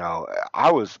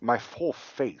 my whole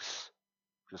face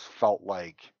just felt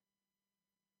like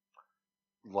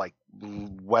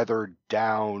weathered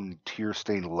down, tear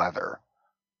stained leather.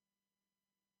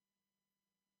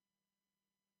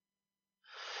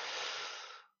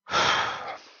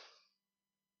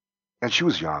 And she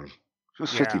was young. She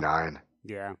was 59.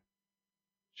 Yeah.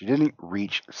 She didn't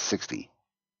reach 60.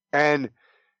 And,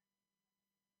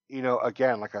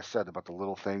 again, like I said about the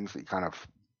little things that you kind of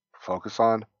focus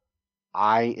on,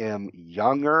 I am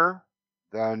younger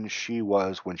than she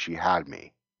was when she had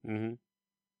me. Mm-hmm.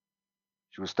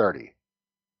 She was 30.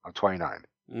 I'm 29.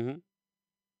 Mm-hmm.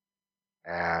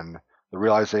 And the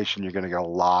realization you're going to get a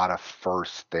lot of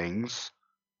first things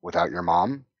without your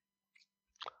mom.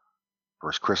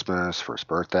 First Christmas, first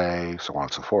birthday, so on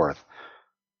and so forth.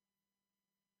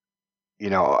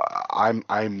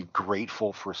 I'm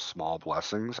grateful for small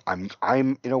blessings. I'm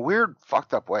in a weird,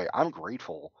 fucked up way. I'm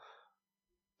grateful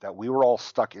that we were all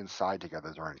stuck inside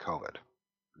together during COVID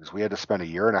because we had to spend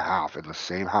 1.5 years in the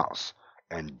same house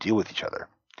and deal with each other.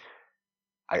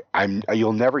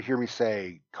 You'll never hear me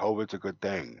say COVID's a good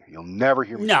thing. You'll never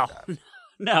hear me say that.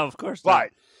 No, of course not. But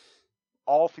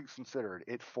all things considered,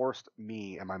 it forced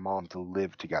me and my mom to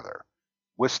live together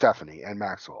with Stephanie and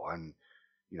Maxwell and,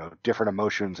 different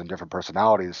emotions and different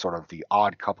personalities, sort of the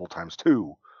odd couple times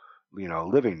 2,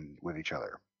 living with each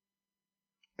other.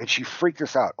 And she freaked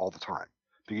us out all the time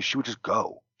because she would just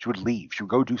go. She would leave. She would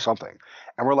go do something.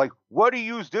 And we're like, what are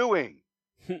you doing?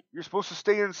 You're supposed to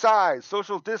stay inside,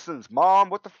 social distance. Mom,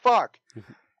 what the fuck?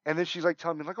 And then she's like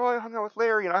telling me, like, oh, I hung out with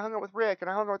Larry and I hung out with Rick and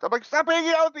I hung out with... I'm like, stop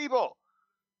hanging out with people.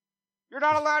 You're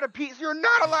not allowed to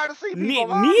see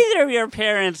people. Neither of your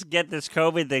parents get this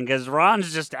COVID thing because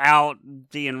Ron's just out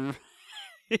being...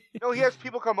 No, he has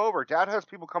people come over. Dad has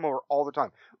people come over all the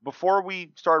time. Before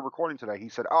we started recording today, he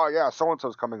said, oh, yeah,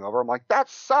 so-and-so's coming over. I'm like, that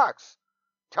sucks.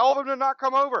 Tell them to not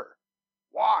come over.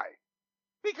 Why?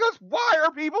 Because why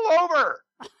are people over?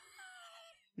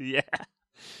 Yeah.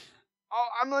 Oh,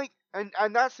 I'm like,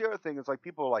 and that's the other thing. It's like,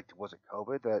 people are like, was it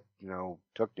COVID that,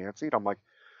 took Nancy? And I'm like,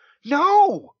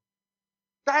 no.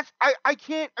 I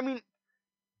can't,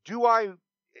 do I,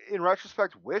 in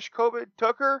retrospect, wish COVID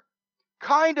took her?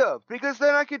 Kind of, because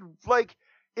then I could, like,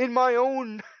 in my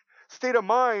own state of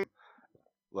mind.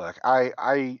 Look,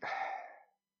 I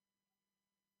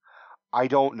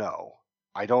don't know.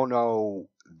 I don't know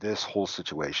this whole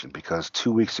situation because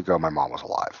 2 weeks ago my mom was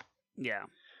alive, Yeah.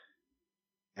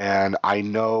 and I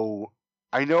know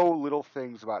little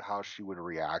things about how she would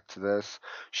react to this.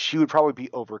 She would probably be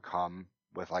overcome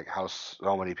with like how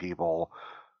so many people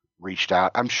reached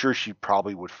out. I'm sure she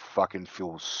probably would fucking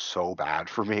feel so bad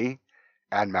for me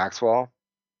and Maxwell.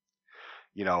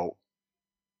 You know,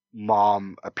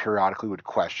 mom periodically would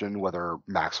question whether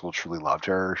Maxwell truly loved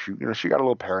her. She got a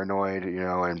little paranoid,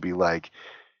 and be like,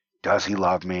 "Does he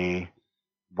love me?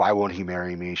 Why won't he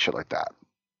marry me?" Shit like that.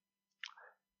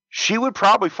 She would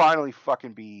probably finally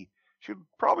she would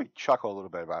probably chuckle a little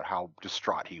bit about how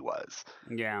distraught he was.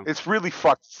 Yeah. It's really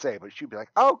fucked to say, but she'd be like,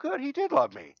 "Oh, good, he did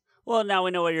love me." Well, now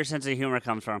we know where your sense of humor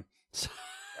comes from.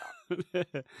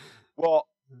 Well,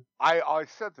 I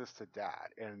said this to Dad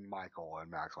and Michael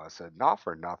and Maxwell. I said, not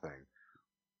for nothing.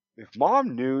 If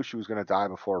Mom knew she was going to die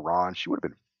before Ron, she would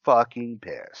have been fucking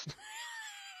pissed.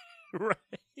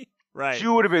 Right. She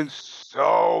would have been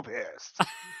so pissed.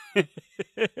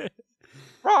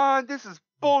 Ron, this is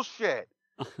bullshit.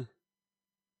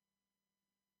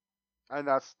 And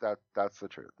that's the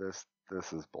truth. This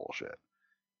is bullshit.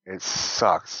 It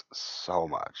sucks so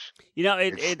much.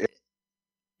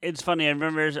 It's funny. I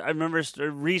remember a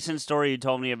recent story you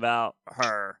told me about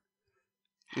her.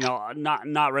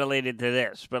 Not related to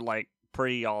this, but like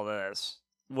pre all this,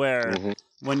 where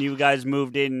when you guys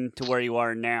moved in to where you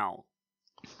are now,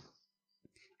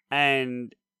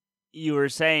 and you were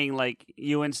saying like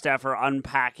you and Steph are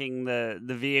unpacking the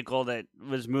vehicle that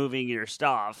was moving your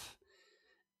stuff,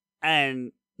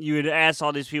 and you would ask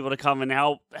all these people to come and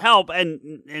help,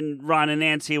 and Ron and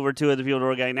Nancy were two of the people who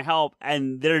were going to help,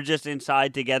 and they're just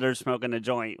inside together smoking a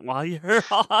joint while you're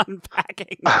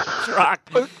unpacking the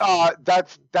truck.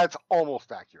 That's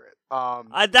almost accurate.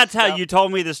 That's how you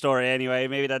told me the story anyway.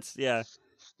 Maybe that's, yeah.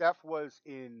 Steph was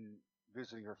in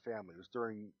visiting her family.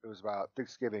 It was about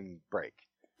Thanksgiving break.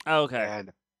 Oh, okay.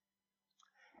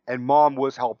 And Mom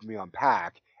was helping me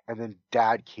unpack, and then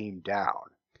Dad came down,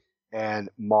 and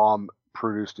Mom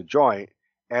produced a joint,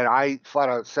 and I flat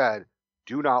out said,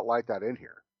 "Do not light that in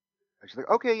here." And she's like,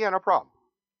 "Okay, yeah, no problem."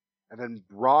 And then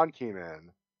Ron came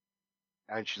in,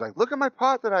 and she's like, "Look at my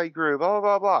pot that I grew, blah,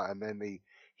 blah, blah." And then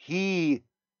he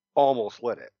almost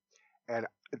lit it. And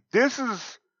this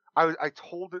is,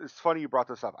 it's funny you brought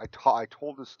this up. I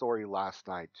told this story last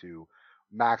night to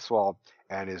Maxwell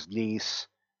and his niece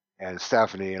and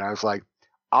Stephanie, and I was like,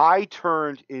 I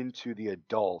turned into the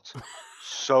adult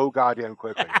so goddamn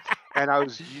quickly. And I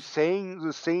was saying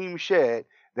the same shit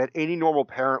that any normal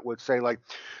parent would say, like,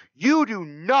 "You do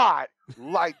not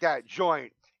light that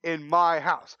joint in my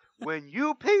house. When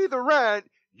you pay the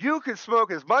rent, you can smoke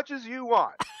as much as you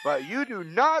want, but you do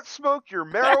not smoke your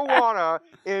marijuana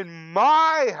in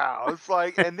my house."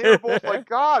 Like, and they were both like,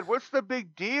 "God, what's the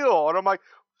big deal?" And I'm like,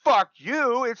 "Fuck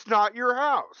you, it's not your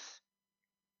house."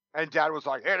 And Dad was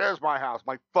like, "It is my house."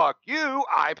 I'm like, "Fuck you,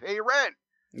 I pay rent.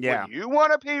 Yeah. When you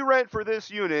want to pay rent for this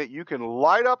unit, you can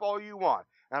light up all you want."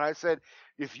 And I said,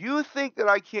 if you think that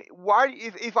I can't,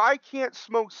 if I can't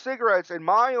smoke cigarettes in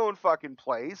my own fucking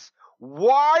place,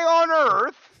 why on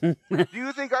earth do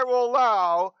you think I will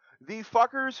allow the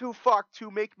fuckers who fuck to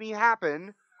make me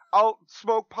happen out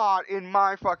smoke pot in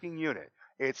my fucking unit?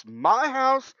 It's my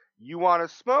house. You want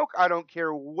to smoke? I don't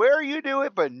care where you do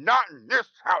it, but not in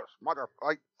this house,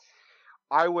 motherfucker.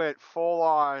 I went full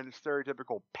on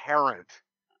stereotypical parent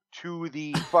to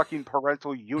the fucking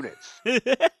parental units.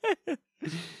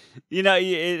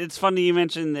 It's funny you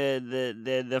mentioned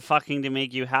the fucking to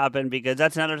make you happen, because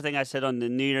that's another thing I said on the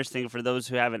New Year's thing for those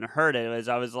who haven't heard it. Was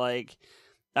I was like,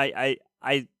 I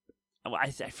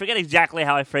forget exactly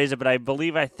how I phrased it, but I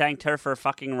believe I thanked her for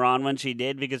fucking Ron when she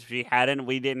did, because if she hadn't,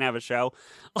 we didn't have a show.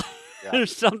 Yeah.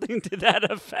 There's something to that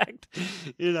effect,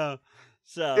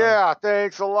 So yeah,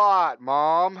 thanks a lot,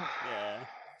 Mom.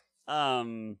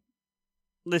 Yeah.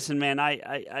 Listen, man, I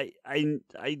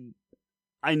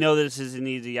know this isn't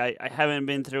easy. I haven't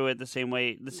been through it the same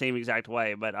exact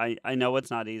way, but I know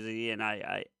it's not easy, and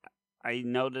I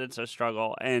know that it's a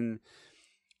struggle, and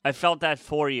I felt that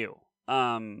for you.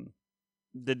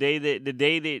 The day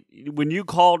that when you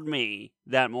called me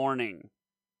that morning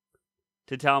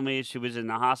to tell me she was in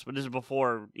the hospital, this is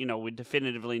before, we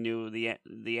definitively knew the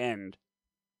end.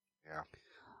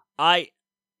 Yeah.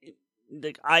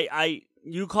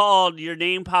 You called, your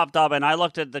name popped up, and I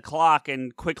looked at the clock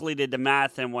and quickly did the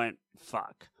math and went,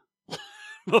 fuck,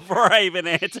 before I even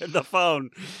answered the phone.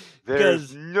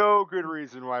 There's no good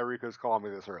reason why Rico's calling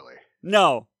me this early.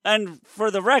 No. And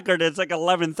for the record, it's like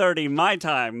 11:30 my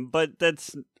time, but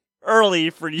that's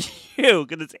early for you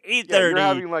because it's 8:30. Yeah, you're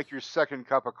having like your second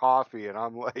cup of coffee, and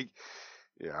I'm like,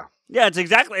 yeah. Yeah, it's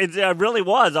exactly. It really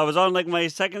was. I was on like my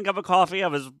second cup of coffee. I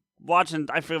was watching.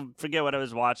 I forget what I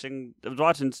was watching. I was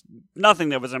watching nothing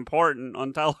that was important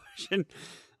on television.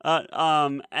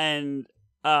 And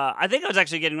I think I was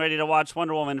actually getting ready to watch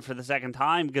Wonder Woman for the second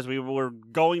time because we were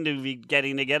going to be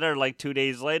getting together like 2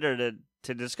 days later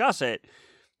to discuss it.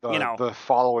 The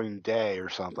following day or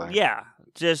something. Yeah,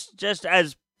 just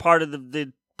as part of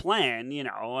the plan,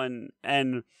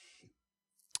 and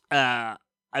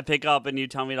I pick up and you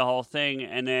tell me the whole thing,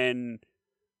 and then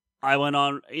I went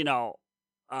on,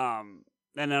 and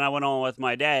then I went on with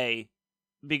my day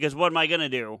because what am I gonna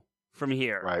do from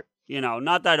here? Right.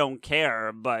 Not that I don't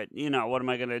care, but what am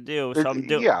I gonna do? So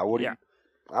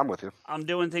I'm with you. I'm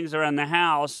doing things around the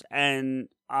house, and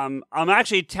I'm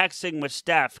actually texting with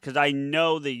Steph because I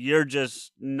know that you're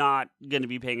just not going to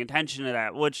be paying attention to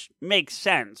that, which makes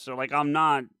sense. So, like, I'm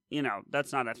not,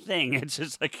 that's not a thing. It's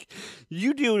just like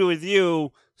you do it with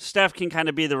you. Steph can kind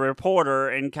of be the reporter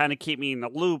and kind of keep me in the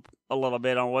loop a little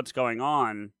bit on what's going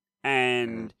on.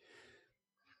 And,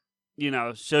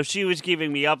 so she was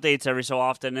giving me updates every so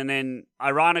often. And then,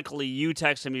 ironically, you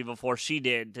texted me before she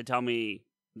did to tell me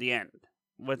the end.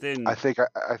 I think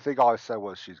all I said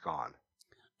was she's gone.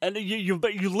 And you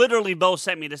literally both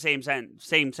sent me the same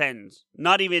sentence.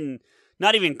 Not even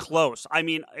close. I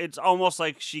mean, it's almost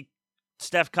like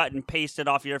Steph cut and pasted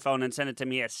off your phone and sent it to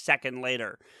me a second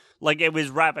later. Like it was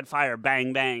rapid fire,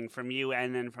 bang, bang from you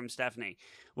and then from Stephanie,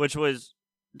 which was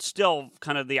still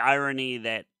kind of the irony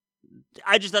that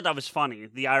I just thought that was funny.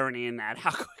 The irony in that,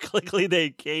 how quickly they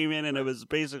came in and it was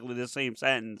basically the same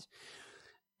sentence.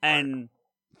 And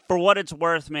for what it's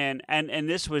worth, man, and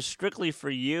this was strictly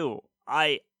for you,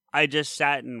 I just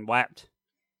sat and wept.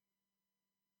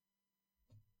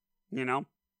 Yeah.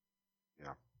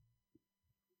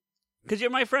 Because you're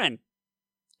my friend.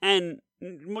 And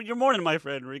you're more than my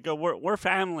friend, Rico. We're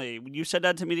family. You said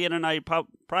that to me the other night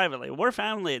privately. We're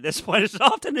family at this point. As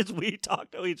often as we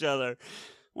talk to each other,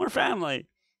 we're family.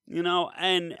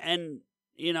 And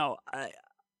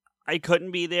I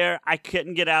couldn't be there. I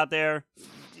couldn't get out there.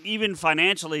 Even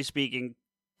financially speaking,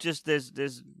 just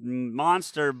this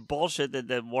monster bullshit that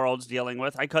the world's dealing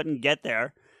with. I couldn't get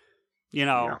there.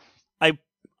 I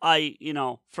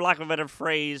for lack of a better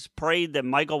phrase, prayed that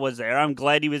Michael was there. I'm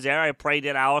glad he was there. I prayed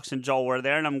that Alex and Joel were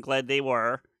there, and I'm glad they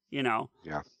were,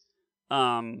 Yeah.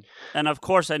 And of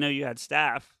course I know you had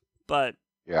staff, but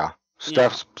yeah.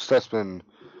 Steph's been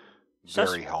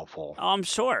very helpful. I'm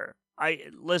sure. I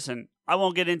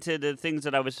won't get into the things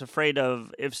that I was afraid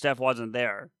of if Steph wasn't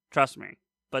there. Trust me.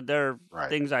 But there are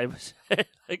things I was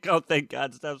like, oh, thank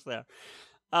God Steph's there.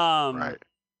 Right.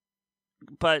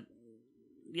 But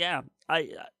yeah,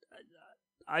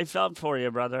 I felt for you,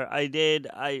 brother. I did.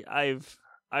 I've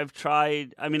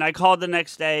tried. I mean, I called the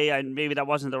next day, and maybe that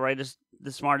wasn't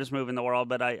the smartest move in the world,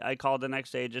 but I called the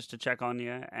next day just to check on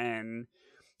you, and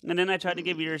then I tried to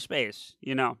give you your space.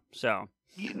 So.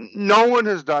 No one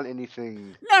has done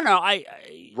anything. No, wrong.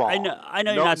 I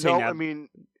know you're not saying that.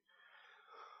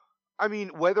 I mean,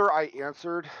 whether I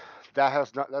answered,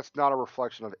 that's not a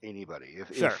reflection of anybody.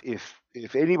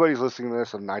 If anybody's listening to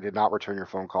this and I did not return your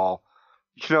phone call,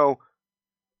 not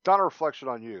a reflection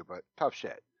on you, but tough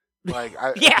shit. Like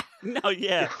yeah.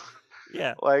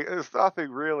 Like there's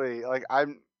nothing really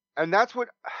and that's what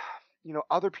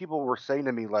other people were saying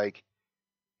to me, like,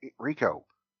 Rico,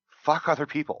 fuck other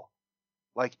people.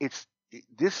 Like if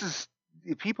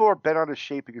people are bent out of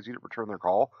shape because you didn't return their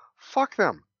call, fuck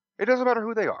them. It doesn't matter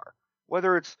who they are.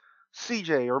 Whether it's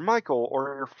CJ or Michael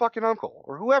or your fucking uncle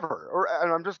or whoever,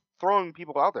 and I'm just throwing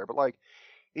people out there, but like,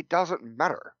 it doesn't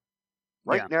matter.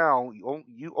 Right now, you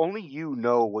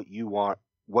know what you want,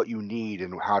 what you need,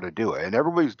 and how to do it, and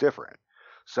everybody's different.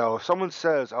 So if someone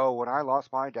says, "Oh, when I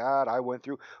lost my dad, I went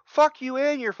through," fuck you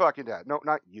and your fucking dad. No,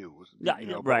 not you.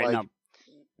 Right.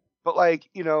 But like,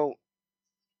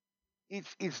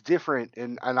 it's different,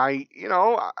 and I've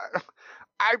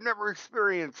never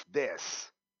experienced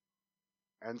this.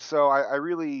 And so I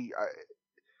really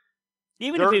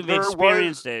even if you've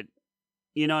experienced it,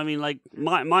 I mean, like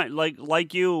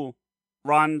like you,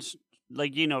 Ron's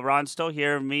Ron's still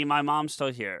here. Me, my mom's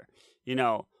still here.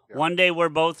 One day we're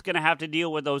both gonna have to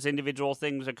deal with those individual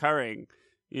things occurring.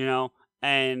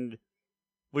 And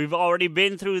we've already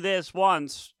been through this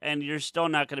once, and you're still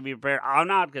not gonna be prepared. I'm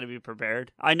not gonna be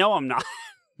prepared. I know I'm not.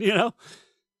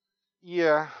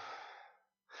 Yeah.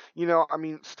 I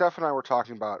mean, Steph and I were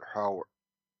talking about how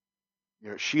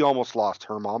she almost lost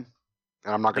her mom,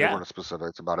 and I'm not going to go into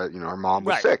specifics about it. Her mom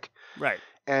was sick, right?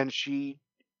 and she's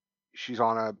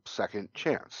on a second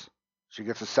chance. She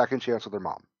gets a second chance with her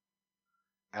mom.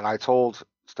 And I told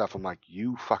Steph, I'm like,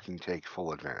 you fucking take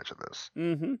full advantage of this.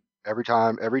 Mm-hmm.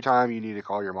 Every time you need to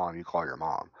call your mom, you call your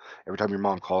mom. Every time your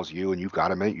mom calls you and you've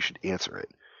got a minute, you should answer it.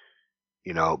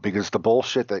 Because the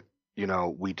bullshit that,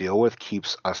 we deal with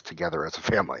keeps us together as a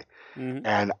family. Mm-hmm.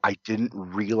 And I didn't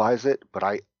realize it,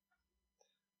 but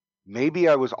maybe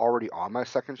I was already on my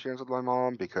second chance with my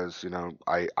mom because,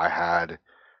 I had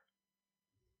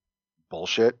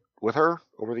bullshit with her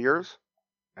over the years.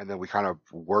 And then we kind of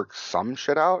worked some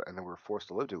shit out, and then we were forced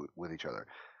to live with each other.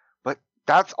 But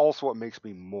that's also what makes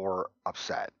me more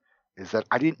upset, is that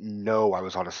I didn't know I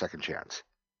was on a second chance.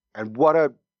 And what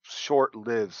a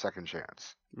short-lived second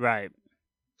chance. Right.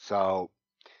 So,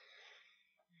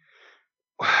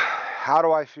 how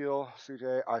do I feel,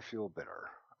 CJ? I feel bitter.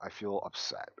 I feel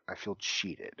upset. I feel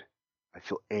cheated. I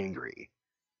feel angry.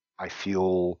 I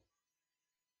feel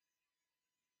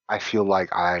like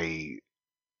I've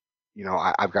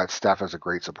got Steph as a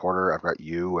great supporter. I've got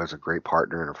you as a great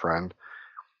partner and a friend.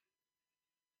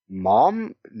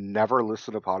 Mom never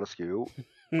listened to Pot Askew,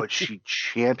 but she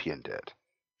championed it.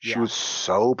 She was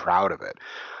so proud of it.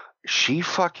 She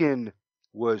fucking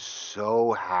was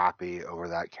so happy over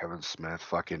that Kevin Smith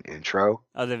fucking intro.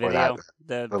 Oh, the video,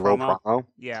 the little promo. promo.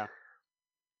 Yeah.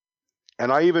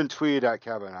 And I even tweeted at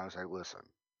Kevin. I was like, "Listen,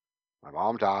 my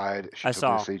mom died. She I took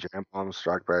saw. me to see Jam Bomb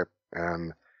Strike Back,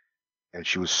 and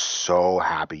she was so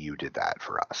happy you did that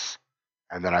for us."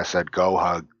 And then I said, "Go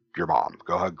hug your mom.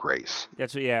 Go hug Grace."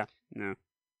 That's what. Yeah. No.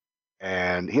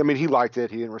 And he liked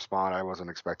it. He didn't respond. I wasn't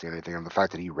expecting anything. And the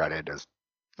fact that he read it is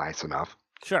nice enough.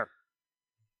 Sure.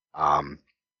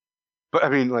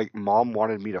 But mom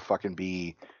wanted me to fucking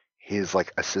be his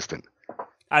assistant.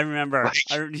 I remember.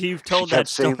 He told she kept that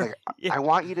story. saying, I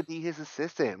want you to be his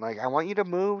assistant. I want you to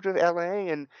move to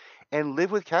LA and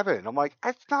live with Kevin. I'm like,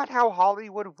 that's not how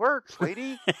Hollywood works,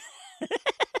 lady.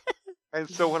 And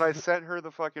so when I sent her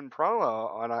the fucking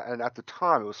promo, and at the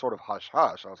time it was sort of hush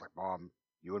hush, I was like, Mom,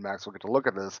 you and Max will get to look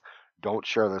at this. Don't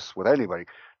share this with anybody.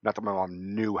 Not that my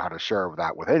mom knew how to share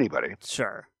that with anybody.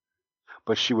 Sure.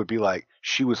 But she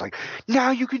was like, now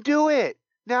you can do it.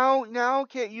 Now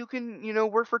you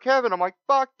can, work for Kevin. I'm like,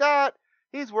 fuck that.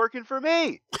 He's working for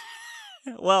me.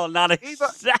 Well, not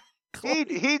exactly.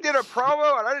 He did a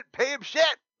promo and I didn't pay him shit.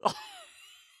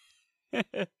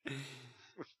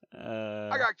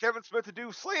 I got Kevin Smith to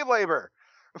do slave labor.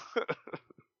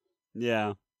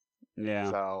 Yeah.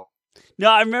 So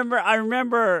no, I remember.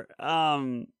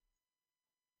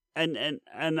 And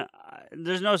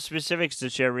there's no specifics to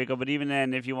share, Rico. But even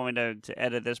then, if you want me to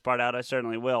edit this part out, I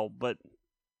certainly will. But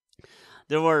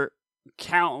there were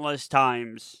countless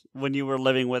times when you were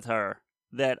living with her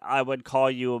that I would call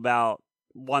you about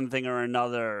one thing or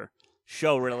another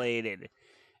show related,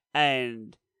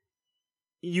 and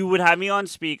you would have me on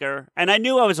speaker, and I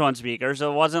knew I was on speaker,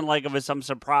 so it wasn't like it was some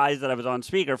surprise that I was on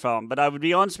speakerphone, but I would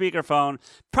be on speakerphone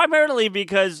primarily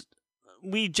because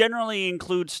we generally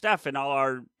include Steph in all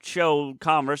our show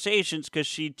conversations because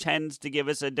she tends to give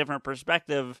us a different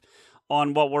perspective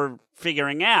on what we're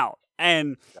figuring out.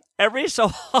 And every so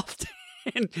often,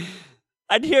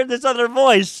 I'd hear this other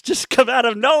voice just come out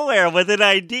of nowhere with an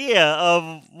idea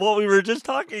of what we were just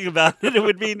talking about, and it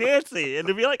would be Nancy, and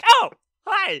it'd be like, "Oh,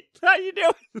 hi, how you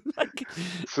doing?"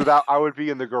 So that I would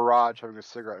be in the garage having a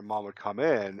cigarette, and Mom would come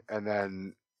in, and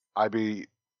then I would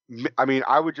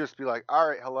just be like, "All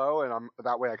right, hello," and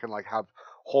that way I can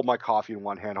hold my coffee in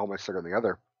one hand, hold my cigarette in the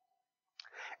other,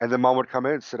 and then Mom would come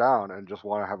in, sit down, and just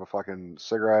want to have a fucking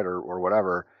cigarette or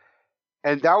whatever,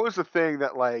 and that was the thing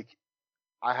that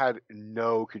I had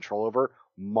no control over.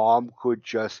 Mom could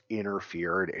just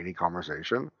interfere in any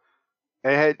conversation.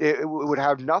 And it would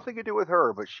have nothing to do with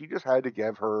her, but she just had to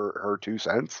give her 2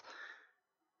 cents.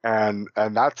 And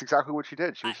that's exactly what she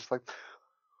did. She was just like,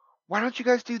 why don't you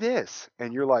guys do this?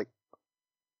 And you're like,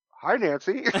 hi,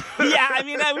 Nancy. Yeah,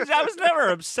 I was never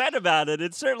upset about it.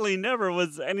 It certainly never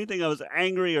was anything I was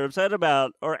angry or upset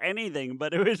about or anything.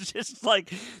 But it was just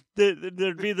like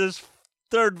there'd be this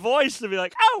third voice to be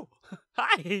like, oh,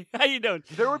 hi, how you doing?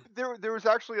 There was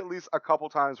actually at least a couple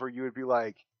times where you would be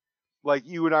like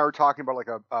you and I were talking about like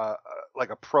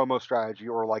a promo strategy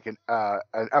or an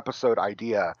episode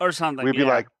idea or something. We'd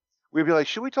be like,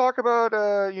 should we talk about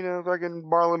fucking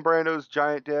Marlon Brando's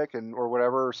giant dick and or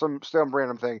whatever, or some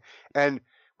random thing, and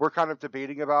we're kind of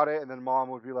debating about it, and then Mom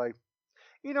would be like,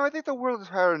 I think the world has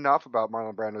heard enough about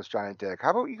Marlon Brando's giant dick. How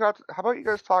about you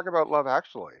guys talk about Love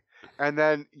Actually? And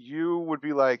then you would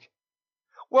be like,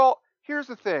 well, here's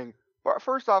the thing. But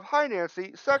first off, hi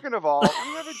Nancy. Second of all,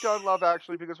 we haven't done Love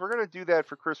Actually because we're gonna do that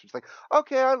for Christmas. Like,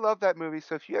 okay, I love that movie,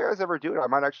 so if you guys ever do it, I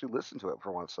might actually listen to it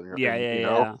for once. And, Yeah, and, yeah, you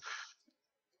know,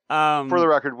 yeah. for the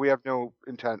record, we have no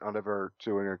intent on ever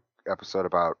doing an episode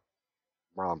about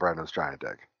Marlon Brando's giant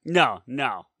dick. No.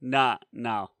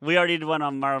 We already did one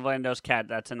on Marlon Brando's cat.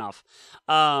 That's enough.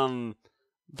 Yeah.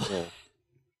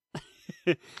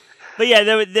 But yeah,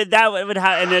 that would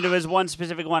have, and then there was one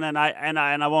specific one, and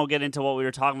I won't get into what we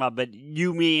were talking about, but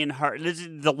you, me, and her. This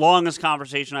is the longest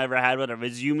conversation I ever had with her.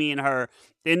 Is you, me, and her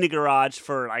in the garage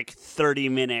for like 30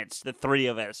 minutes. The three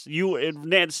of us.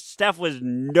 Steph was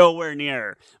nowhere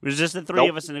near. It was just the three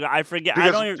of us in the garage. I forget.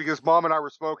 Because Mom and I were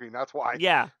smoking. That's why.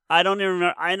 Yeah, I don't even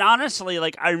remember. And honestly,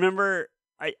 like I remember.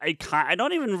 I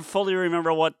don't even fully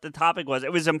remember what the topic was.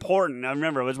 It was important. I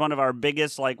remember it was one of our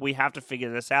biggest, like, we have to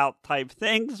figure this out type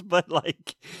things. But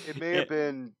like, it may have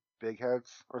been Big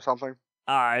Heads or something.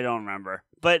 I don't remember.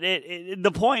 But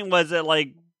the point was that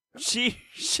like she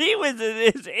was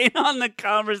in on the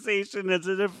conversation as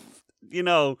if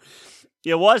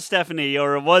it was Stephanie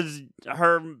or it was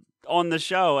her on the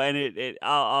show, and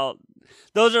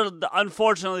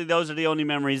unfortunately those are the only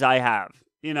memories I have.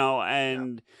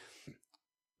 And. Yeah.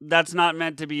 That's not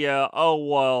meant to be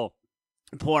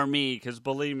poor me, because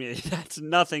believe me, that's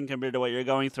nothing compared to what you're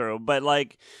going through. But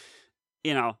like,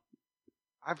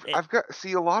 I've got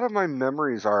a lot of my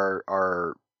memories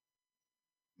are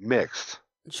mixed.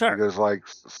 Sure. Because like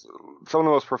some of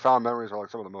the most profound memories are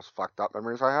like some of the most fucked up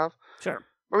memories I have. Sure.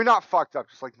 I mean, not fucked up,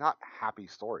 just like not happy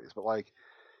stories, but like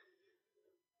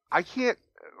I can't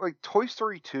like Toy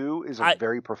Story 2 is a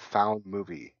very profound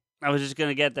movie. I was just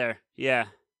gonna get there. Yeah.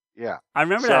 Yeah. I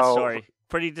remember that story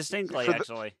pretty distinctly,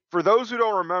 actually. For those who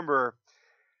don't remember,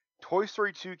 Toy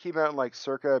Story 2 came out in like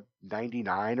circa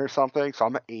 99 or something, so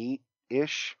I'm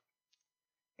 8-ish.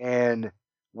 And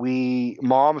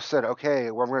Mom said,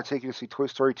 okay, well, I'm going to take you to see Toy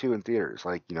Story 2 in theaters.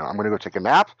 Like, I'm going to go take a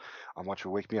nap. I want you to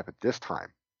wake me up at this time,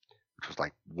 which was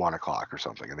like 1 o'clock or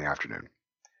something in the afternoon.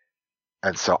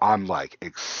 And so I'm like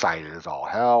excited as all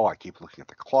hell. I keep looking at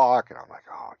the clock and I'm like,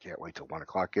 oh, I can't wait till 1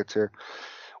 o'clock gets here.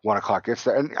 1 o'clock gets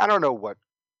there, and I don't know what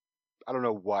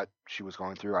she was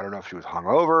going through. I don't know if she was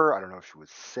hungover. I don't know if she was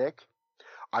sick.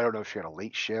 I don't know if she had a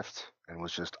late shift and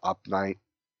was just up late,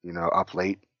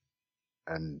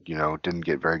 and didn't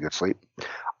get very good sleep.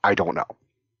 I don't know.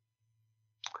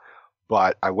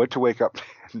 But I went to wake up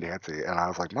Nancy, and I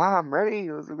was like, Mom, I'm ready.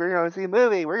 We're going to see a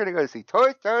movie. We're going to go see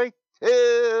Toy Story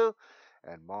 2.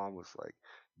 And Mom was like,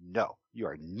 no, you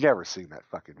are never seeing that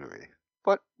fucking movie.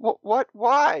 But what?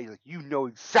 Why? Like, you know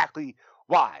exactly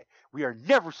why. We are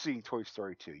never seeing Toy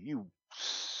Story 2. You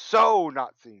so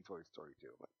not seeing Toy Story 2.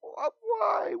 I'm like,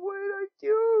 why? What did I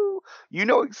do? You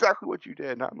know exactly what you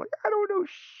did. And I'm like, I don't know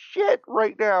shit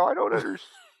right now. I don't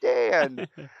understand.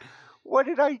 What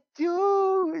did I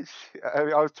do? I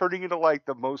was turning into like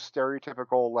the most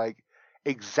stereotypical, like,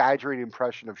 exaggerated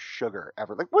impression of Sugar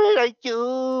ever. Like, what did I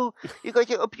do? You guys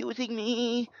are abusing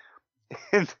me.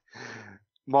 And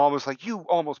Mom was like, you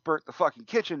almost burnt the fucking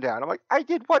kitchen down. I'm like, I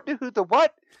did what? Who the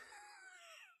what?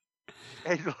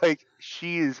 And like,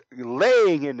 she is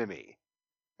laying into me.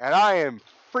 And I am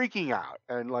freaking out.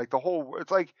 And like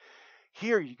it's like,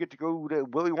 here, you get to go to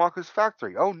Willy Wonka's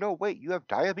factory. Oh, no, wait, you have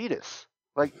diabetes.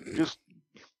 Like, just,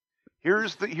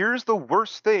 here's the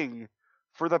worst thing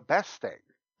for the best thing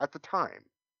at the time.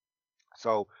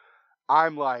 So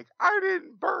I'm like, I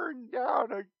didn't burn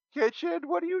down a kitchen.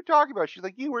 What are you talking about? She's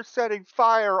like, you were setting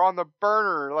fire on the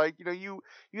burner. Like, you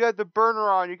had the burner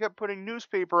on. You kept putting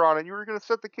newspaper on it. You were going to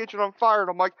set the kitchen on fire. And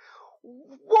I'm like,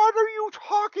 what are you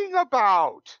talking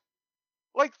about?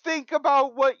 Like, think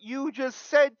about what you just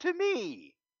said to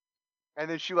me. And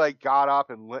then she like got up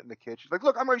and lit in the kitchen. Like,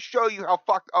 look, I'm going to show you how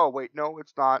fucked. Oh, wait, no,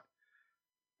 it's not.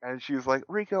 And she was like,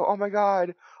 Rico, oh my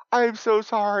God, I'm so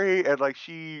sorry. And like,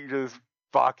 she just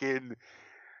fucking,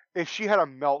 if she had a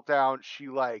meltdown, she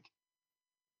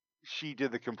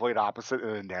did the complete opposite in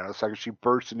a nanosecond. She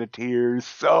burst into tears,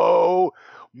 so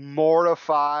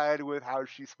mortified with how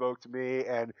she spoke to me.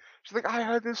 And she's like, I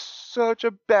had such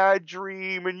a bad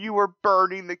dream and you were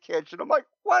burning the kitchen. I'm like,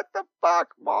 what the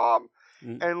fuck, Mom?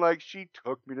 And like, she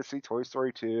took me to see Toy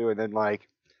Story 2. And then like,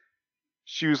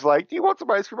 she was like, do you want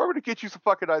some ice cream? I'm going to get you some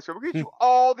fucking ice cream. I'm going to get you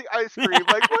all the ice cream.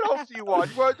 Like, what else do you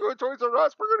want? You want to go to Toys R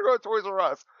Us? We're going to go to Toys R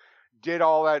Us. Did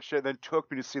all that shit, then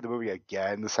took me to see the movie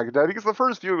again the second time, because the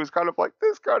first viewing was kind of like,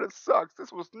 this kind of sucks.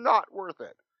 This was not worth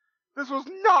it. This was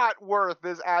not worth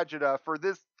this agita for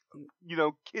this,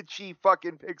 kitschy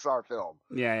fucking Pixar film.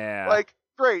 Yeah. Like,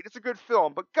 great, it's a good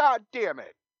film, but god damn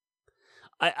it.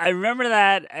 I remember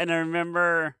that, and I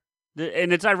remember,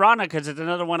 and it's ironic because it's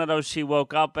another one of those she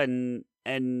woke up and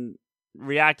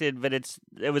reacted, but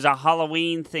it was a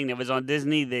Halloween thing that was on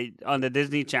Disney, on the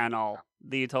Disney Channel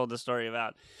that you told the story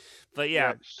about. But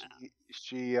yeah,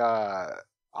 she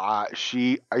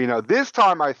this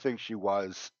time I think she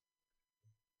was.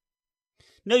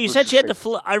 No, you said she had the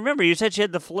flu. I remember you said she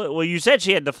had the flu. Well, you said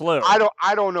she had the flu.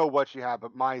 I don't know what she had,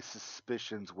 but my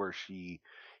suspicions were she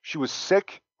was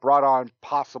sick, brought on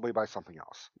possibly by something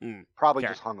else. Probably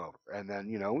just hungover. And then,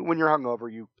 when you're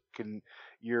hungover, you can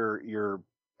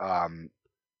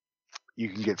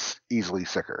get easily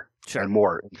sicker and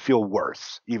more, and feel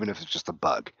worse, even if it's just a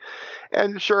bug.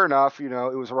 And sure enough, it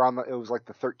was like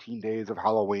the 13 days of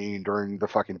Halloween during the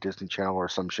fucking Disney Channel or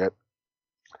some shit.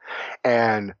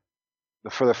 And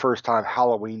for the first time,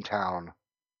 Halloween Town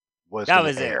was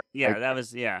it. Yeah, like, that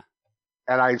was, yeah.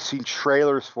 And I'd seen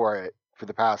trailers for it for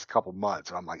the past couple months,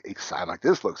 and I'm like excited, like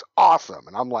this looks awesome.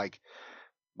 And I'm like,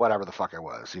 whatever the fuck I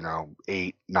was,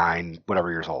 8, 9,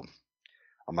 whatever years old.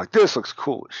 I'm like, this looks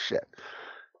cool as shit.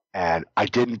 And I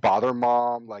didn't bother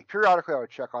Mom. Like periodically I would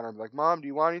check on her and be like, Mom, do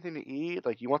you want anything to eat?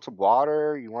 Like, you want some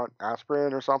water? You want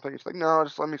aspirin or something? She's like, no,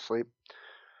 just let me sleep.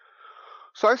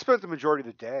 So I spent the majority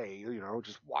of the day,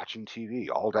 just watching TV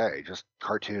all day, just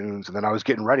cartoons. And then I was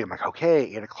getting ready. I'm like,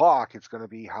 okay, 8 o'clock, it's going to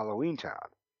be Halloween Town.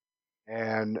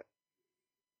 And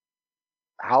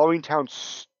Halloween Town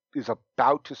is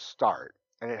about to start.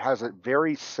 And it has a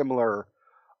very similar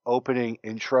opening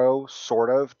intro, sort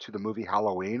of, to the movie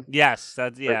Halloween. Yes,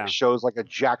 that's, yeah. It shows like a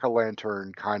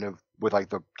jack-o'-lantern kind of with like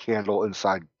the candle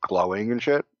inside glowing and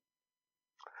shit.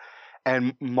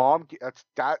 And Mom,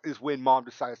 that is when Mom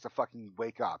decides to fucking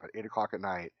wake up at 8 o'clock at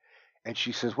night. And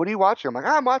she says, what are you watching? I'm like,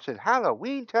 I'm watching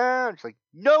Halloween Town. She's like,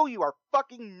 no, you are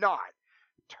fucking not.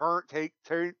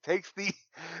 Takes the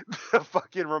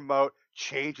fucking remote,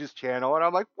 changes channel. And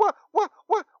I'm like, what, why?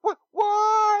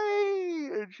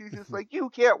 And she's just like, you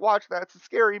can't watch that. It's a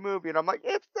scary movie. And I'm like,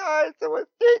 it's not. It's with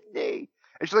Disney.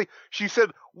 And she said,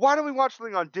 why don't we watch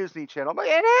something on Disney Channel? I'm like,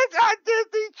 it is on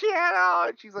Disney Channel.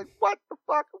 And she's like, what the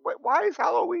fuck? Why is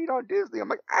Halloween on Disney? I'm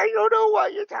like, I don't know why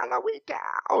it's Halloween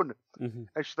Town. Mm-hmm.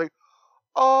 And she's like,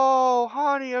 oh,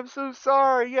 honey, I'm so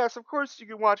sorry. Yes, of course you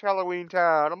can watch Halloween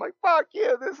Town. I'm like, fuck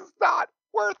you. This is not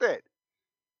worth it.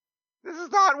 This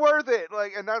is not worth it.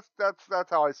 Like, and that's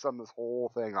how I sum this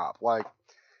whole thing up. Like,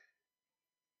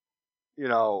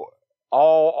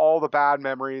 all the bad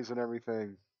memories and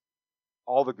everything.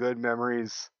 All the good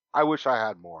memories. I wish I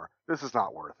had more. This is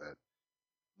not worth it.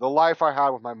 The life I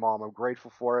had with my mom, I'm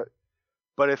grateful for it.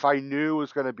 But if I knew it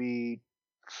was going to be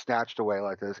snatched away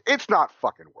like this, it's not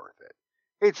fucking worth it.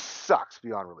 It sucks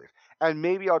beyond relief. And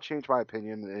maybe I'll change my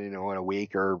opinion, in a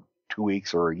week or 2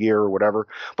 weeks or a year or whatever.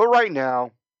 But right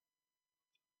now,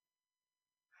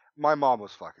 my mom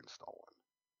was fucking stolen.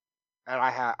 And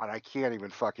I can't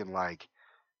even fucking like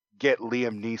get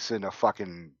Liam Neeson to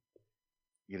fucking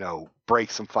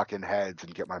break some fucking heads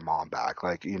and get my mom back.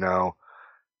 Like,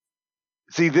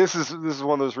 see, this is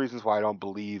one of those reasons why I don't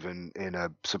believe in a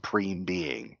supreme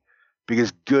being,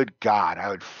 because good God, I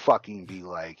would fucking be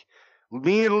like,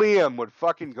 me and Liam would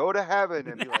fucking go to heaven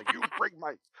and be like, you bring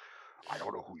I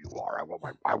don't know who you are.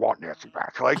 I want Nancy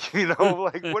back. Like,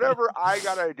 like whatever I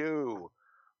gotta do.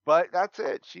 But that's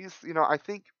it. She's, I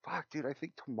think, fuck, dude, I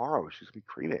think tomorrow she's gonna be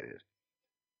cremated.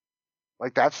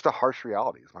 Like, that's the harsh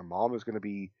realities. My mom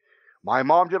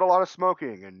did a lot of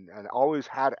smoking and always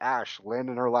had ash land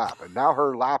in her lap. And now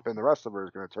her lap and the rest of her is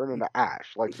going to turn into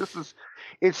ash. Like,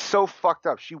 it's so fucked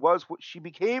up. She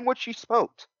became what she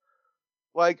smoked.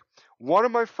 Like, one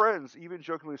of my friends even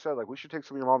jokingly said, like, we should take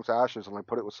some of your mom's ashes and like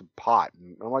put it with some pot.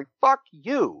 And I'm like, fuck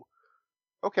you.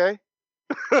 Okay.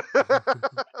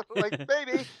 Like,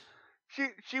 baby.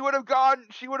 She would have gone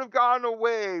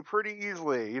away pretty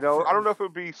easily. I don't know if it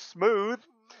would be smooth.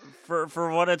 For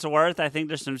what it's worth, I think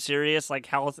there's some serious like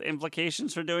health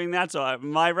implications for doing that. So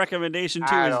my recommendation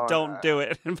too is don't do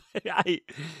it.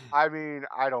 I mean,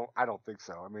 I don't think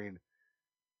so. I mean,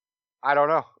 I don't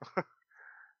know.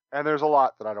 And there's a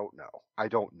lot that I don't know. I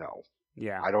don't know.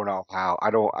 Yeah. I don't know how.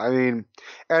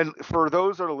 And for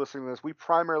those that are listening to this, we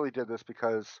primarily did this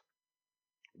because,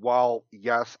 while,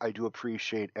 yes, I do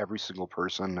appreciate every single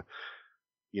person,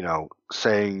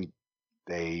 saying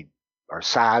they are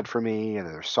sad for me and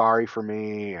they're sorry for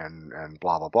me and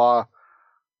blah, blah, blah.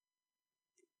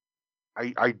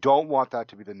 I don't want that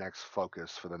to be the next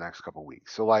focus for the next couple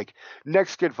weeks. So, like,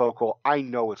 next Get Vocal, I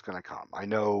know it's going to come. I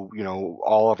know,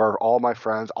 all of my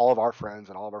friends, all of our friends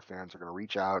and all of our fans are going to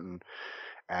reach out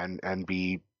and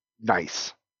be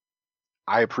nice.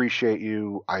 I appreciate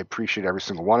you. I appreciate every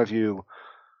single one of you.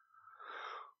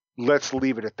 Let's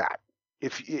leave it at that.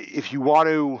 If you want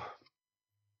to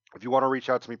If you want to reach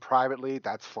out to me privately,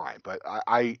 that's fine. But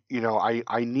I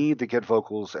need the Get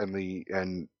Vocals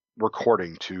and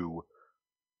recording to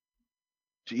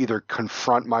either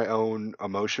confront my own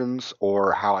emotions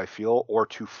or how I feel, or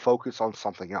to focus on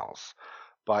something else.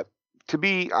 But I'm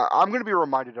going to be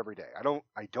reminded every day. I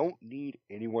don't need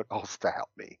anyone else to help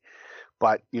me.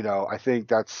 But I think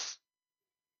that's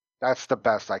the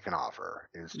best I can offer.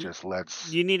 Is just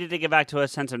You needed to get back to a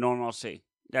sense of normalcy.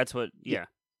 That's what. Yeah.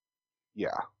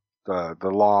 Yeah. The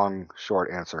long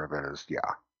short answer of it is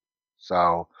yeah.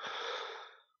 So,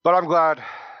 but I'm glad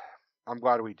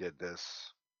we did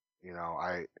this.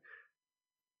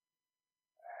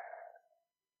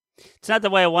 It's not the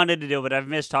way I wanted to do, but I've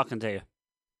missed talking to you.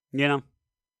 Right.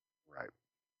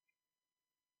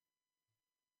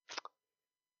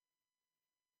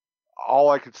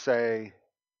 All I could say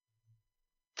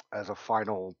as a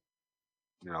final,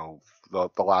 the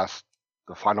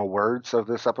final words of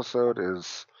this episode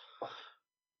is,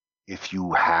 if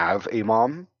you have a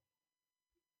mom,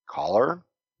 call her,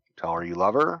 tell her you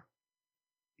love her.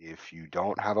 If you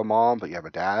don't have a mom but you have a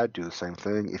dad, do the same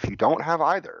thing. If you don't have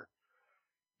either,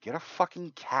 get a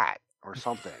fucking cat or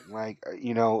something,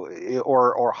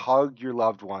 or hug your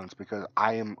loved ones, because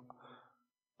I am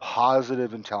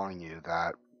positive in telling you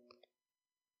that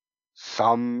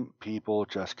some people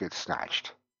just get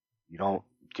snatched. You don't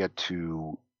get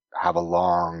to have a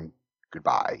long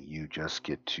goodbye. You just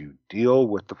get to deal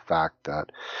with the fact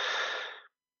that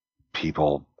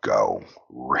people go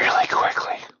really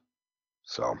quickly.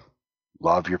 So,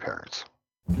 love your parents.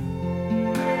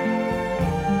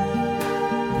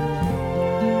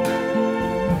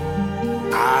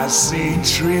 I see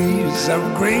trees of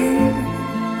green,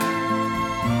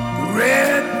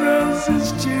 red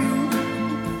roses too.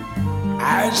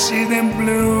 I see them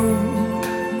bloom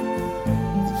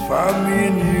for me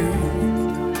and you.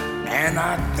 And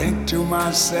I think to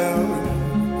myself,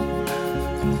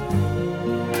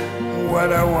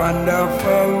 what a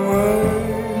wonderful world.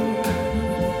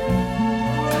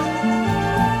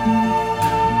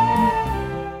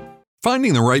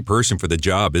 Finding the right person for the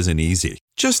job isn't easy.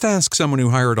 Just ask someone who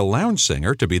hired a lounge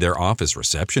singer to be their office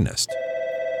receptionist.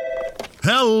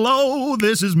 Hello,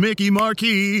 this is Mickey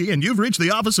Marquis, and you've reached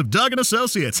the office of Doug &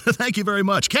 Associates. Thank you very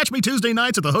much. Catch me Tuesday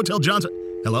nights at the Hotel Johnson.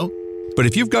 Hello? But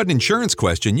if you've got an insurance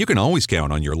question, you can always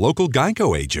count on your local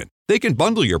Geico agent. They can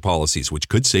bundle your policies, which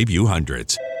could save you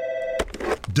hundreds.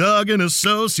 Doug &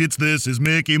 Associates, this is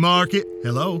Mickey Marquis.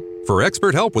 Hello? For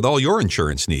expert help with all your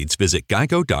insurance needs, visit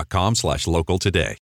geico.com/local today.